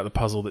earlier about the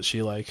puzzle that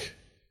she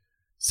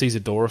sees a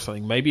door or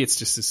something. Maybe it's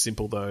just as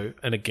simple though.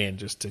 And again,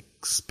 just to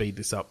speed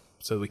this up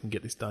so we can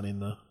get this done in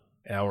the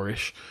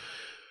hour-ish.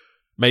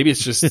 Maybe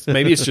it's just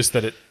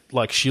that it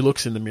she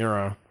looks in the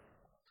mirror,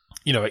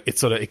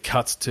 it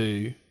cuts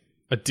to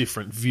a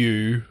different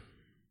view,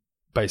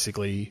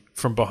 basically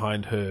from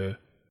behind her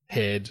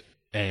head,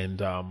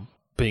 and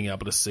being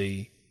able to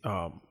see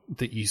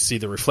that you see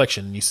the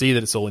reflection, and you see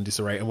that it's all in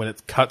disarray. And when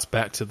it cuts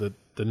back to the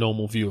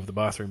normal view of the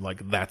bathroom,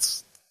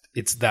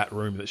 it's that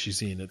room that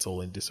she's in. It's all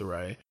in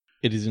disarray.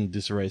 It is in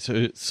disarray. So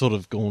it's sort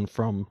of gone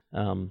from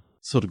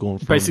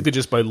basically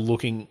just by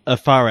looking a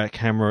far out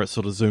camera. It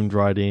sort of zoomed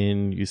right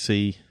in. You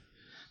see,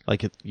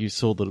 you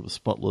saw that it was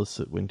spotless.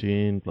 It went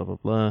in, blah blah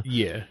blah.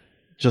 Yeah,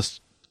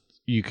 just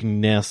you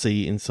can now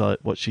see inside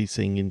what she's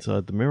seeing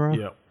inside the mirror.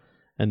 Yeah.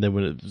 And then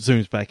when it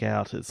zooms back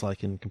out, it's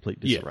like in complete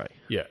disarray.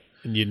 Yeah.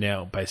 And you're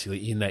now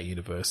basically in that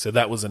universe. So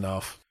that was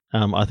enough.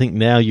 I think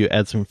now you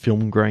add some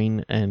film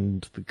grain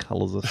and the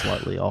colours are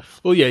slightly off.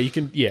 Well, yeah, you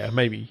can. Yeah,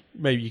 maybe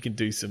you can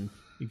do some.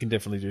 You can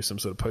definitely do some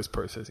sort of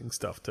post-processing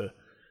stuff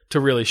to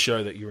really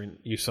show that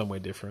you're somewhere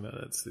different, and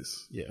it's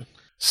this. Yeah.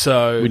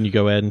 So when you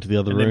go out into the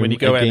other and room, then when you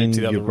go out again,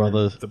 into the other your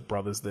brother, room, the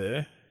brother's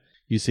there.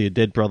 You see a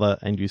dead brother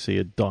and you see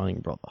a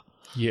dying brother.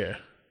 Yeah.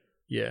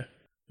 Yeah.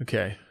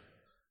 Okay.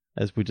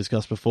 As we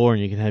discussed before,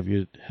 and you can have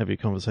your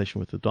conversation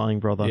with the dying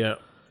brother. Yeah.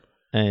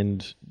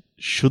 And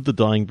should the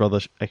dying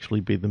brother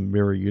actually be the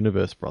mirror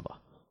universe brother?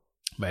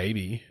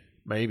 Maybe.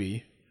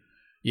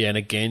 Yeah, and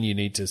again, you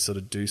need to sort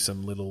of do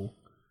some little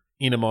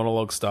inner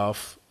monologue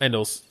stuff, and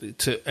also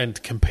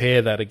and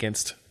compare that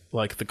against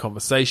like the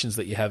conversations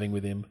that you're having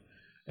with him,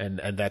 and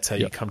that's how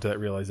you come to that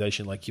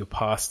realization. Like your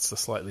pasts are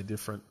slightly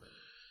different,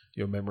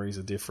 your memories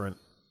are different.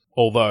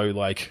 Although,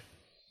 like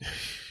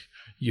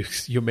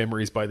your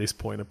memories by this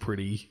point are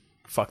pretty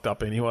fucked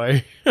up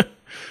anyway.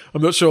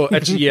 I'm not sure.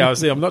 Actually,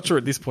 I'm not sure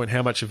at this point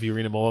how much of your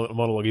inner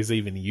monologue is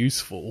even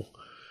useful.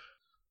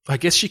 I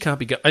guess she can't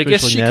be. I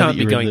guess she can't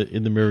be going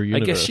in the mirror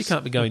universe. I guess she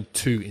can't be going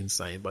too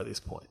insane by this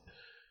point.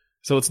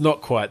 So it's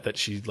not quite that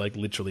she like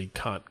literally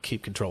can't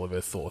keep control of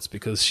her thoughts,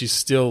 because she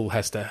still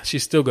has to.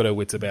 She's still got her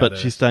wits about her. But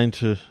she's starting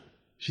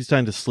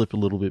to slip a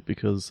little bit,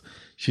 because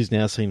she's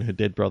now seen her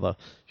dead brother.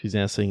 She's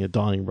now seeing a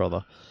dying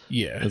brother.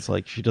 Yeah, it's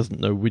like she doesn't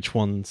know which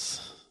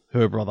one's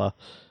her brother,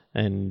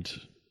 and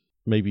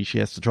maybe she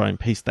has to try and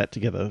piece that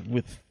together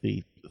with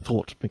the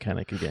thought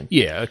mechanic again.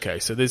 Yeah, okay.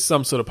 So there's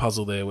some sort of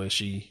puzzle there where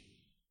she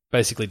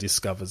basically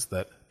discovers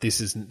that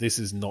this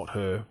is not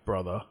her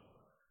brother,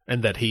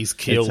 and that he's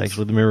killed. It's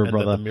actually the mirror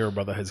brother. That the mirror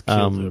brother has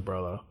killed her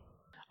brother.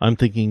 I'm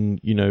thinking,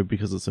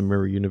 because it's a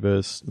mirror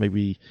universe,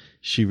 maybe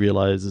she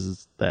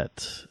realizes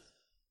that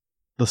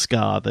the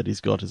scar that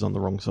he's got is on the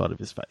wrong side of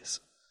his face.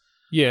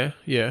 Yeah,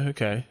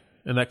 okay.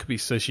 And that could be,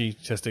 so she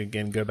has to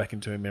again go back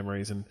into her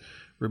memories and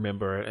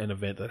remember an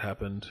event that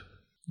happened.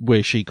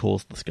 Where she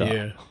caused the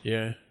scar.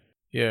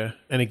 Yeah.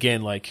 And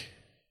again, like,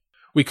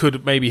 we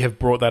could maybe have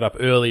brought that up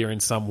earlier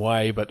in some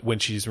way, but when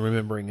she's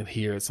remembering it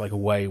here, it's like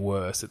way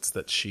worse. It's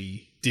that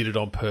she did it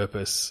on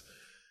purpose,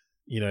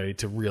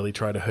 to really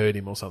try to hurt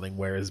him or something,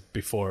 whereas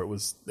before it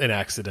was an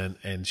accident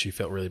and she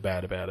felt really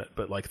bad about it.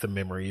 But like the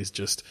memory is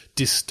just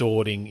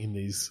distorting in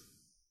these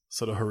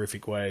sort of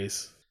horrific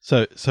ways.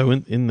 So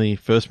in the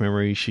first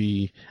memory,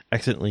 she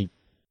accidentally,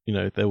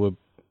 they were,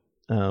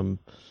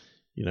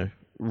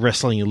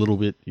 wrestling a little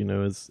bit,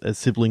 as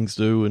siblings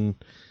do, and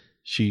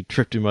she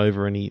tripped him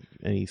over and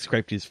he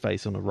scraped his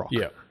face on a rock.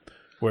 Yeah.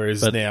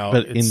 Whereas now,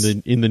 but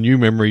in the new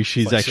memory,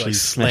 she's actually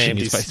smashing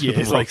his face with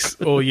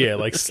a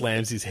rock.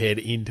 Slams his head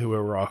into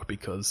a rock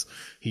because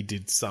he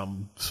did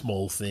some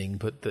small thing,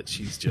 but that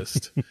she's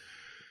just,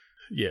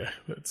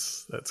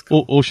 that's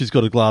cool. Or she's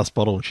got a glass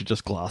bottle and she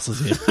just glasses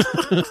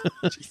him.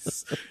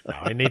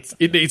 No,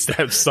 it needs to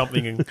have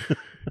something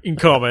in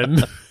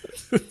common.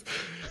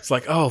 It's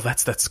like, oh,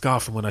 that's that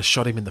scar from when I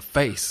shot him in the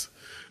face.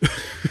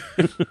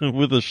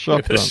 With a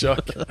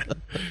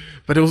shotgun.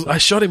 But I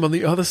shot him on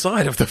the other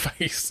side of the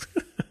face.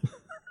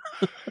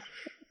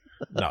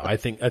 No, I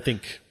think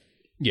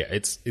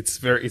it's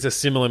a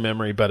similar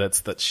memory, but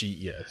it's that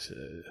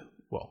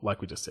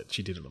like we just said,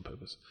 she did it on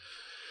purpose.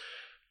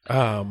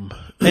 And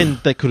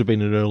that could have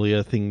been an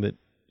earlier thing that,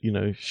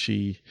 when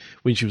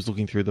she was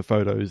looking through the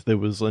photos, there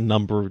was a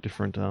number of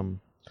different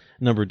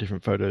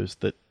photos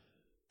that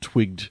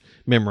twigged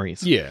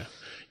memories. Yeah.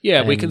 Yeah,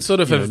 and we can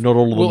sort of have. Not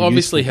all of them we'll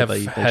obviously have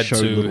they had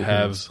to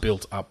have things.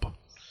 Built up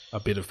a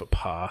bit of a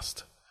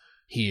past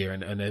here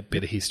and a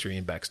bit of history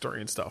and backstory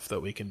and stuff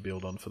that we can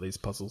build on for these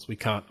puzzles. We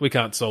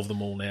can't solve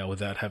them all now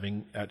without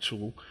having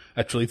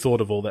actually thought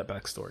of all that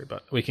backstory,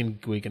 but we can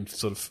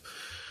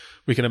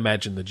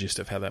imagine the gist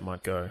of how that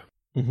might go.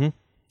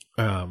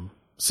 Mm-hmm.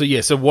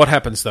 So what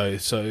happens though?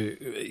 So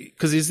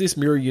because is this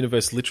mirror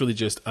universe literally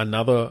just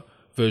another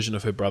version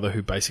of her brother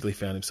who basically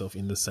found himself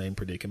in the same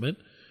predicament?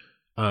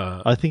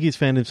 I think he's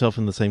found himself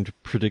in the same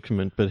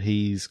predicament, but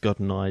he's got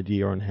an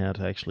idea on how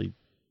to actually.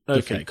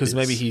 Okay, because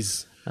maybe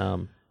he's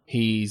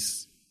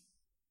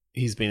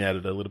been at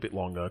it a little bit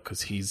longer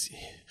because he's,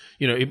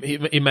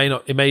 it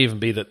may even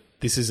be that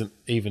this isn't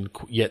even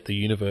yet the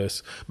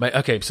universe.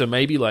 Okay, so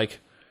maybe like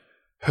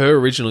her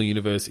original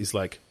universe is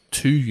like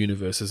 2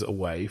 universes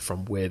away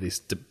from where this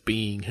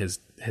being has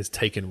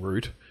taken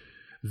root.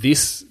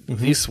 This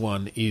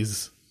one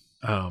is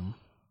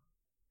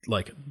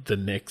like the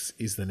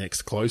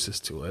next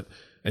closest to it,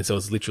 and so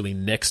it's literally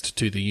next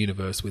to the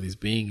universe where this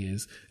being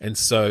is. And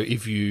so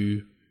if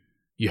you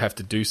have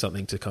to do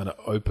something to kind of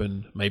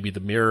open maybe the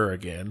mirror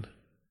again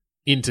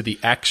into the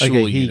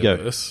actual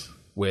universe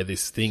where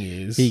this thing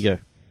is. Here you go.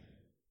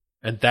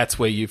 And that's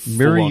where you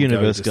mirror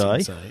universe guy.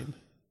 Insane.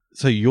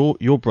 So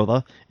your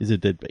brother is a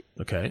deadbeat.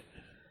 Okay.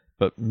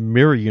 But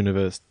mirror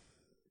universe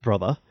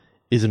brother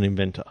is an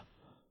inventor.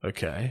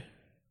 Okay.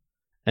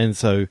 And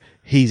so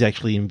he's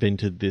actually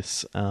invented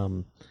this.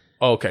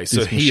 Okay, so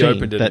this he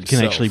opened it that himself.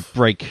 can actually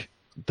break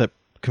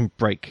can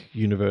break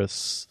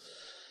universe,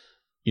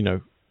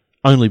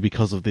 only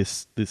because of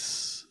this,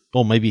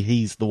 or maybe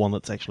he's the one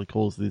that's actually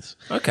caused this.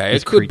 Okay,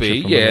 this it could creature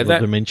be, from yeah, another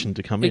that dimension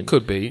to come in. It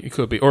could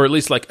be, or at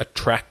least like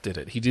attracted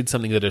it. He did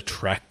something that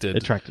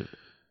attracted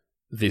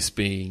this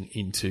being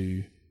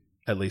into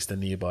at least a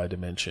nearby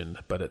dimension,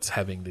 but it's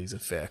having these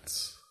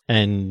effects.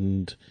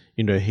 And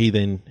he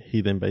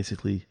then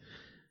basically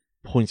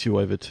points you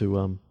over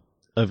to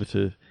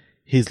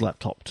his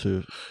laptop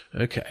to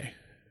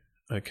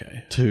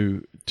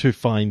to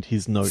find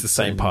his notes. It's the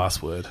same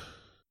password,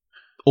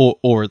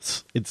 or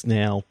it's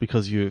now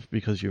because you've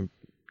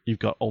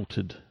got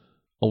altered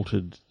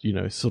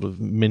sort of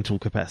mental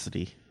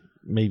capacity.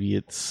 Maybe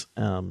it's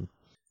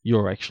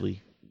you're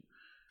actually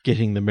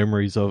getting the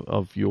memories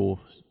of your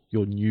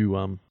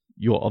new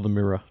your other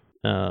mirror.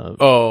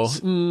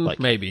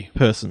 Maybe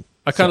person.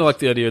 I kind of like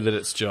the idea that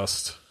it's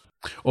just,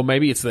 or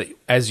maybe it's that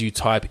as you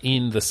type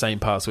in the same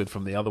password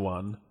from the other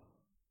one,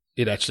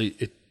 it actually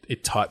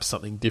it types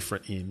something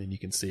different in, and you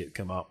can see it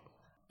come up,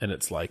 and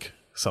it's like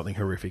something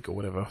horrific or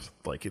whatever.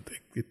 Like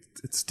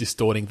it's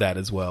distorting that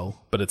as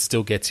well, but it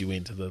still gets you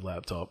into the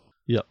laptop.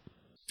 Yep.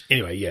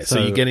 Anyway, yeah. So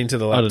you get into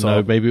the laptop. I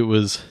don't know. Maybe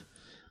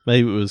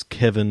it was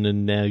Kevin,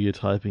 and now you're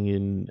typing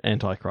in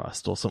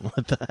Antichrist or something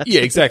like that.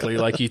 Yeah, exactly.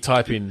 Like you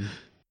type in.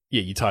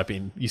 Yeah,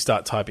 you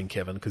start typing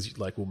Kevin because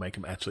we'll make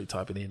him actually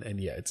type it in,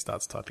 and yeah, it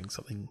starts typing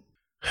something.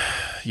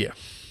 Yeah,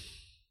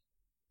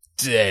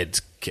 dead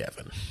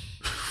Kevin,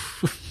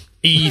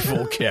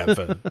 evil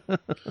Kevin,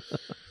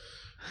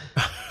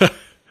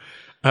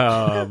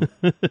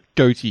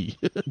 goatee.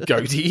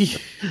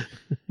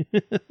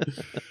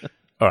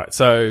 All right,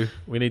 so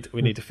we need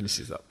to finish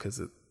this up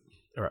because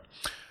all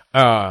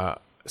right.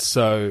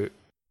 So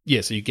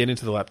you get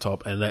into the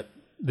laptop, and that.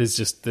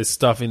 There's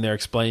stuff in there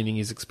explaining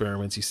his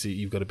experiments. You see,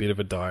 you've got a bit of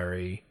a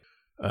diary.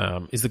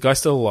 Is the guy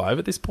still alive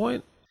at this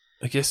point?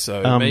 I guess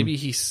so. Maybe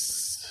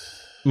he's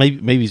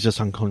he's just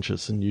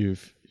unconscious, and you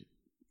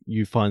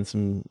find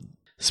some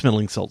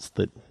smelling salts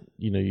that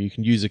you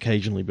can use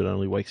occasionally, but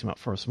only wakes him up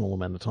for a small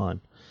amount of time.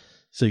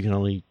 So you can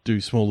only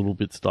do small little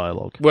bits of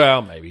dialogue.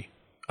 Well, maybe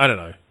I don't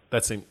know.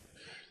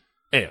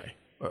 Anyway.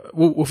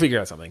 We'll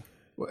figure out something.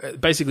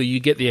 Basically, you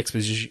get the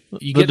exposition.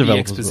 You get the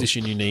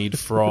exposition you need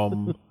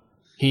from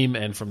him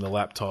and from the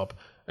laptop.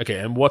 Okay,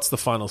 and what's the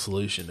final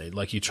solution?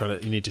 Like you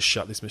need to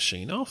shut this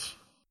machine off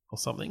or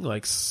something.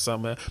 Like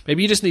somewhere,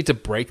 maybe you just need to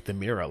break the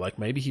mirror. Like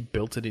maybe he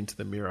built it into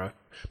the mirror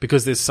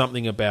because there's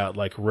something about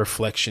like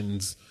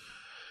reflections,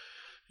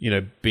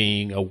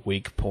 being a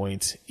weak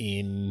point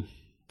in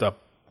the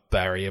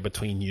barrier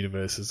between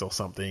universes or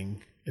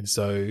something. And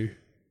so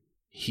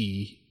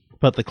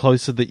But the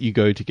closer that you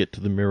go to get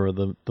to the mirror,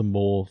 the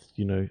more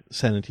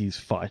sanity's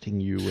fighting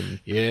you, and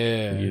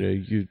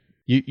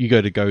you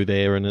go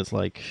there, and it's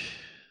like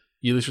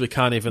you literally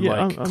can't even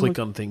click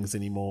on things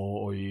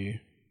anymore, or we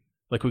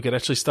could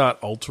actually start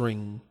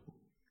altering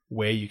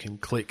where you can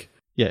click.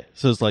 Yeah,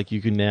 so it's like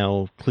you can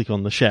now click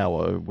on the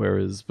shower,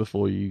 whereas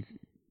before you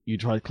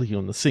tried clicking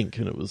on the sink,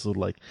 and it was sort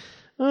of like,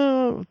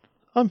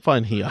 I'm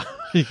fine here.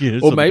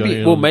 Or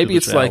maybe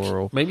it's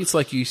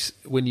like you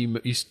when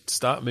you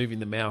start moving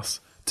the mouse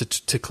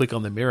to click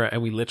on the mirror,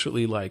 and we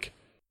literally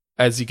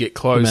as you get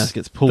close, the mouse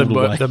gets pulled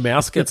away. The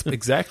mouse gets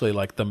exactly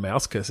like the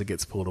mouse cursor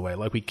gets pulled away.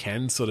 Like we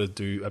can sort of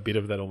do a bit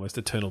of that almost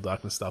Eternal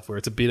Darkness stuff, where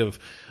it's a bit of,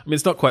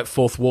 it's not quite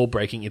fourth wall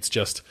breaking. It's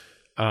just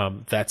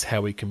that's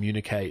how we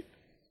communicate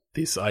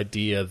this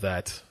idea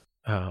that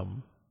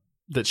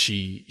that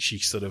she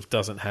sort of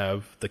doesn't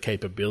have the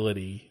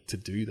capability to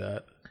do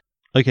that.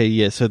 Okay,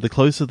 yeah. So the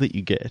closer that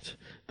you get,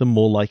 the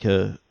more like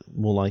a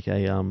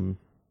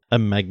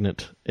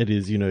magnet it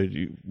is.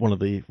 One of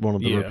the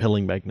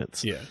repelling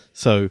magnets. Yeah.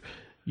 So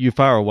you're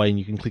far away, and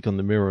you can click on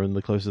the mirror, and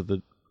the closer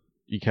that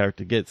your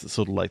character gets, it's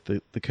sort of like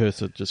the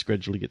cursor just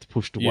gradually gets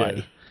pushed away.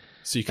 Yeah.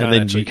 So you can't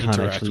actually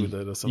interact with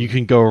it or something. You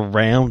can go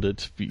around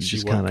it, but you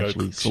just can't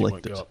actually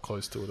select it. She won't go up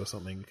close to it or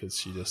something because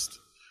she just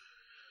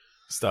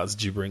starts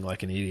gibbering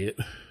like an idiot.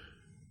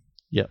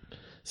 Yep.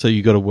 So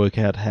you got to work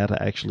out how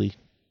to actually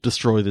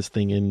destroy this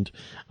thing, and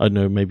I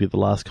know maybe the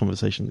last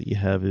conversation that you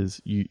have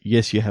is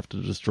you have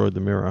to destroy the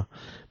mirror,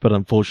 but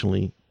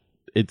unfortunately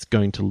it's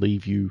going to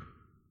leave you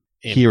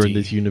empty here in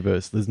this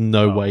universe. There's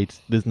no way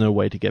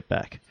to get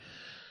back.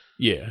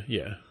 Yeah.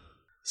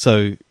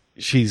 So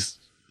she's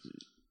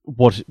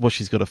what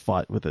she's got to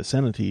fight with her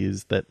sanity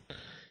is that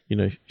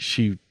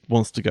she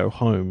wants to go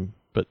home,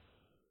 but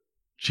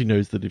she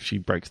knows that if she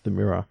breaks the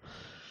mirror,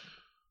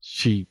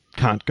 she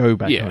can't go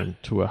back home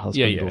to her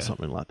husband or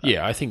something like that.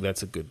 Yeah, I think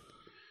that's a good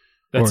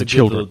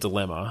little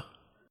dilemma.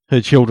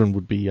 Her children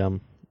would be a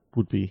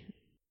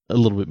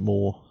little bit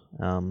more.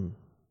 I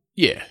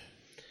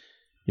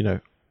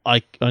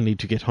need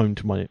to get home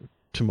to my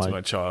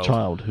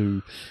child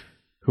who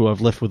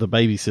I've left with a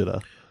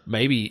babysitter.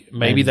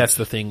 Maybe that's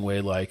the thing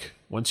where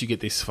once you get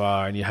this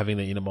far and you're having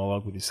the inner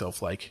monologue with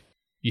yourself,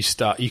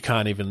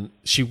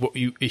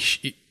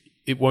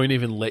 it won't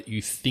even let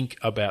you think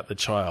about the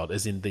child,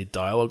 as in the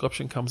dialogue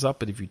option comes up,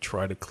 but if you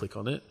try to click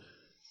on it,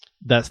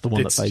 That's the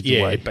one that fades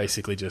away. It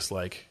basically just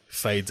like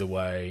fades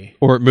away.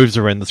 Or it moves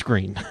around the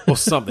screen. Or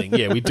something.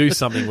 Yeah, we do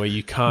something where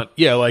you can't...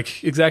 Yeah,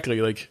 like,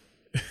 exactly. Like,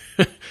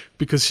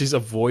 because she's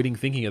avoiding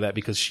thinking of that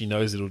because she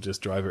knows it'll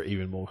just drive her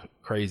even more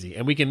crazy.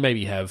 And we can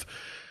maybe have...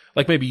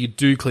 Like, maybe you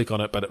do click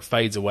on it, but it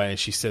fades away and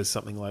she says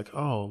something like,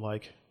 oh,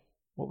 like,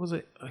 what was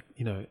it?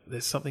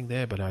 There's something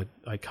there, but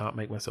I can't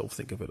make myself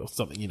think of it or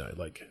something,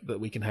 like that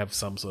we can have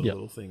some sort of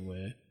little thing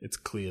where it's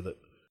clear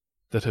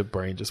that her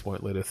brain just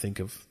won't let her think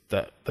of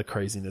the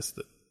craziness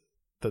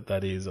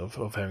that is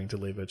of having to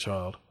leave her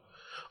child.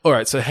 All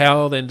right, so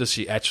how then does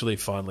she actually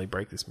finally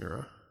break this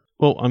mirror?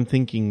 Well, I'm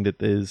thinking that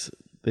there's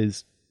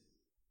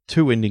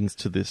two endings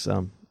to this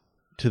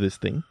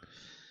thing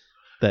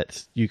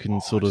that you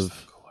can sort of.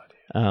 That's a cool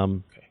idea.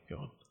 Okay, go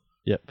on.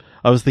 Yep,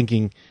 I was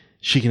thinking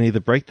she can either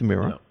break the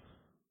mirror,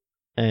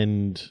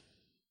 and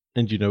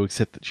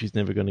accept that she's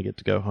never going to get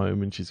to go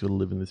home and she's got to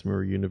live in this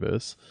mirror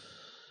universe,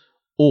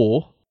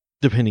 or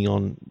depending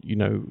on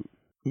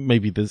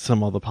maybe there's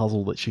some other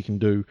puzzle that she can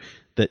do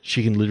that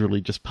she can literally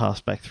just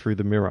pass back through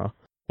the mirror,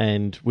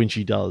 and when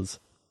she does,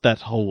 that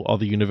whole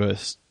other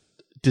universe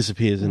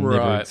disappears and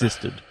never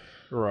existed.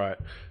 Right.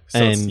 So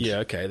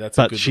that's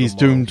but she's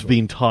doomed the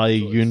entire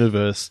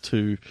universe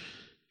to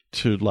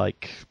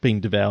like being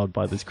devoured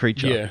by this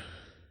creature. Yeah.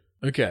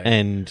 Okay.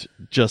 And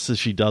just as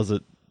she does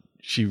it,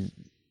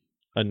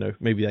 I don't know,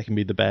 maybe that can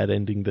be the bad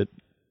ending that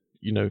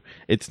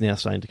it's now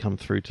starting to come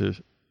through to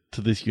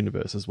this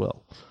universe as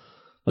well.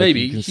 Like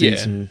maybe, you can see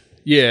some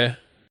yeah.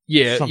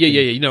 You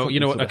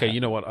know what? Okay, happen.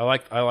 you know what? I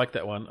like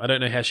that one. I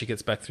don't know how she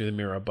gets back through the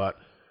mirror, but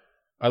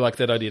I like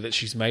that idea that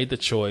she's made the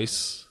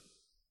choice.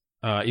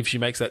 If she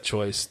makes that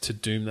choice to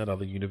doom that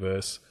other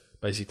universe,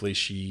 basically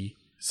she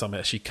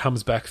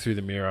comes back through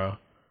the mirror,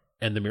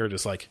 and the mirror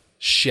just like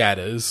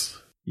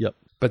shatters. Yep.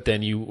 But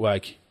then you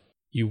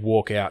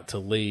walk out to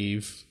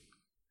leave,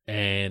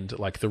 and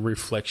like the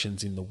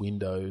reflections in the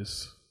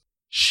windows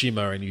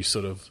shimmer, and you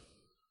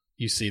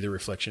see the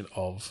reflection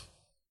of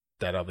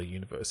that other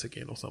universe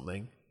again or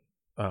something.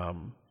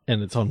 And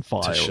it's on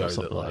fire or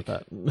something like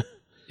that.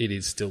 It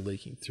is still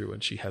leaking through,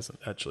 and she hasn't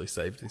actually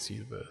saved this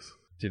universe.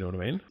 Do you know what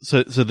I mean?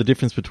 So the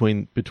difference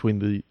between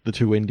the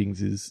two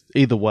endings is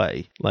either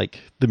way, like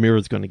the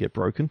mirror's going to get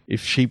broken.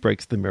 If she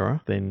breaks the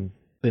mirror, then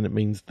it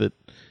means that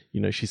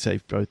she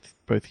saved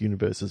both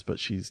universes, but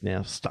she's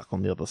now stuck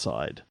on the other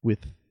side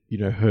with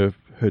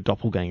her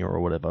doppelganger or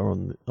whatever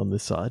on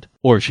this side.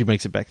 Or if she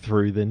makes it back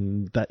through,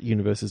 then that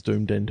universe is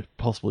doomed and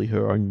possibly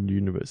her own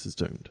universe is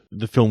doomed.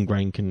 The film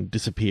grain can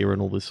disappear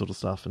and all this sort of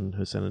stuff, and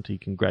her sanity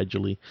can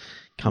gradually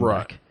come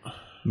back.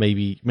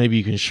 Maybe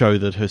you can show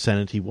that her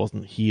sanity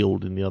wasn't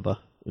healed in the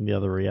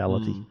other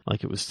reality.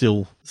 Like it was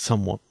still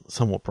somewhat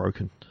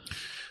broken.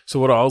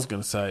 So what I was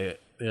going to say,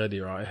 the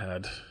idea I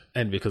had,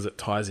 and because it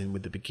ties in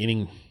with the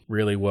beginning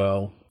really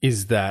well,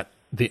 is that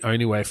the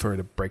only way for her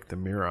to break the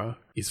mirror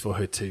is for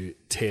her to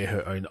tear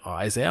her own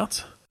eyes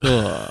out.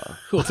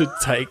 Or to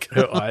take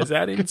her eyes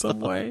out in some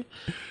way.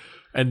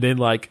 And then,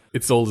 like,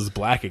 it's all just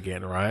black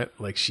again, right?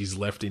 Like, she's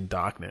left in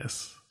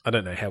darkness. I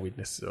don't know how we'd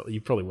necessarily...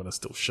 You probably want to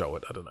still show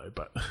it. I don't know.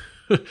 But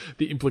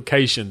the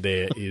implication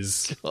there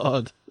is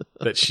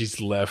that she's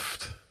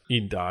left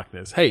in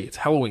darkness. Hey, it's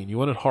Halloween. You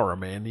wanted horror,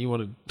 man. You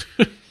wanted...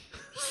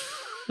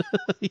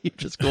 You've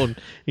just gone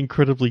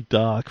incredibly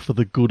dark for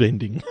the good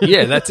ending.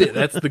 Yeah, that's it.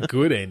 That's the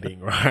good ending,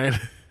 right?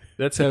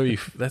 That's how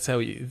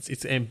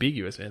it's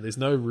ambiguous, man. There's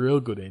no real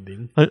good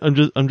ending.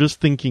 I'm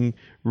just thinking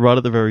right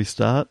at the very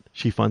start,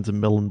 she finds a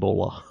melon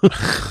baller.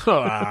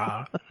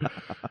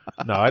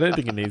 No, I don't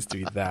think it needs to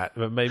be that.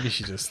 But maybe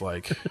she just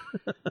like...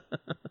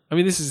 I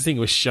mean, this is the thing.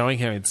 We're showing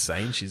how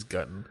insane she's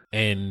gotten.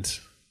 And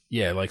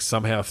yeah, like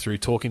somehow through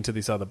talking to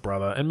this other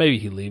brother, and maybe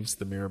he lives,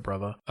 the mirror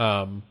brother,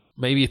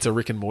 maybe it's a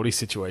Rick and Morty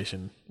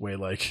situation where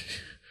like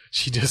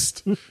she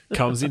just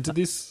comes into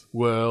this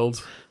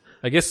world.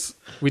 I guess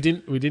we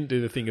didn't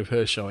do the thing of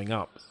her showing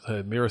up,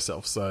 her mirror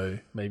self. So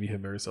maybe her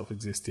mirror self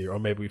exists here, or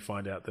maybe we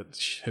find out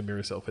that her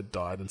mirror self had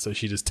died, and so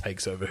she just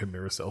takes over her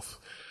mirror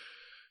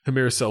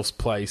self's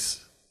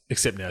place.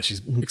 Except now she's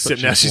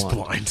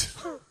blind.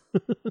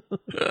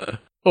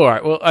 All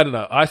right. Well, I don't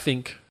know. I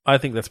think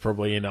that's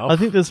probably enough. I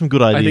think there's some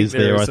good ideas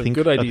there. I think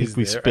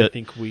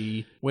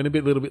we went a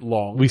little bit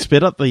long. We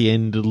sped up the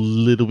end a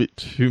little bit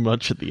too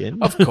much at the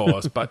end. Of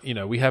course, but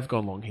we have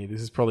gone long here.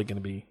 This is probably going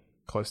to be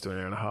close to an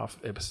hour and a half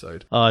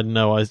episode.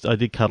 No, I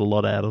did cut a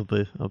lot out of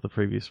the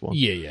previous one.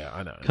 Yeah,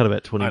 I know. Cut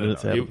about 20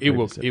 minutes out. It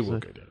will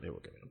go down.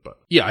 But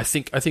yeah, I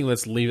think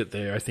let's leave it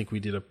there. I think we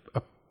did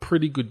a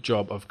pretty good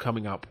job of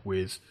coming up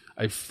with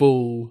a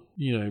full,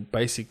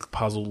 basic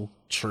puzzle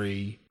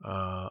tree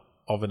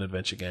of an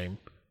adventure game.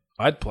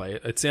 I'd play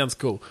it. It sounds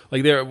cool.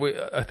 Like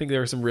I think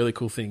there are some really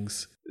cool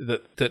things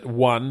that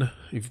one,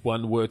 if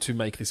one were to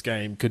make this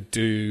game, could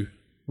do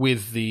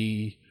with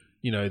the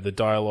the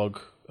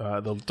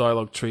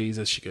dialogue trees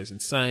as she goes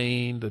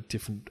insane, the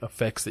different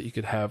effects that you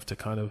could have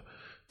to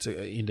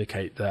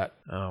indicate that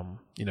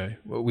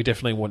we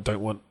definitely don't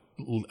want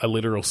a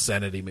literal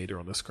sanity meter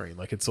on the screen.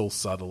 Like it's all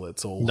subtle.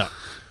 It's all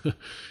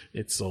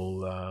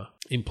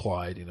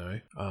implied,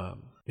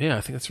 Yeah,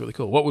 I think that's really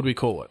cool. What would we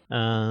call it?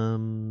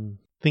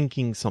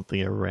 Thinking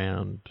something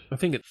around I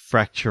think it's...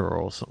 fracture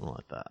or something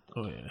like that.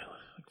 Oh, yeah.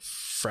 Like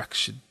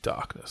fractured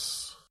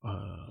darkness.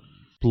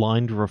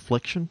 Blind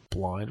reflection.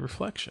 Blind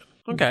reflection.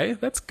 Okay,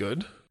 that's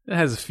good. It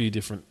has a few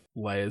different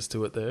layers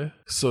to it there.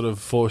 Sort of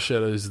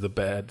foreshadows the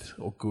bad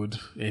or good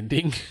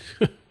ending,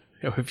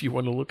 however you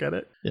want to look at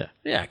it. Yeah.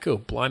 Yeah, cool.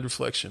 Blind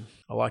reflection.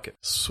 I like it.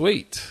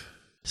 Sweet.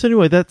 So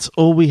anyway, that's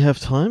all we have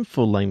time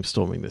for Lame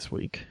Storming this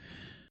week.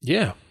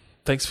 Yeah.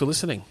 Thanks for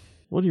listening.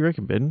 What do you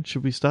reckon, Ben?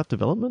 Should we start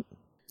development?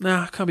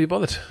 Nah, can't be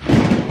bothered.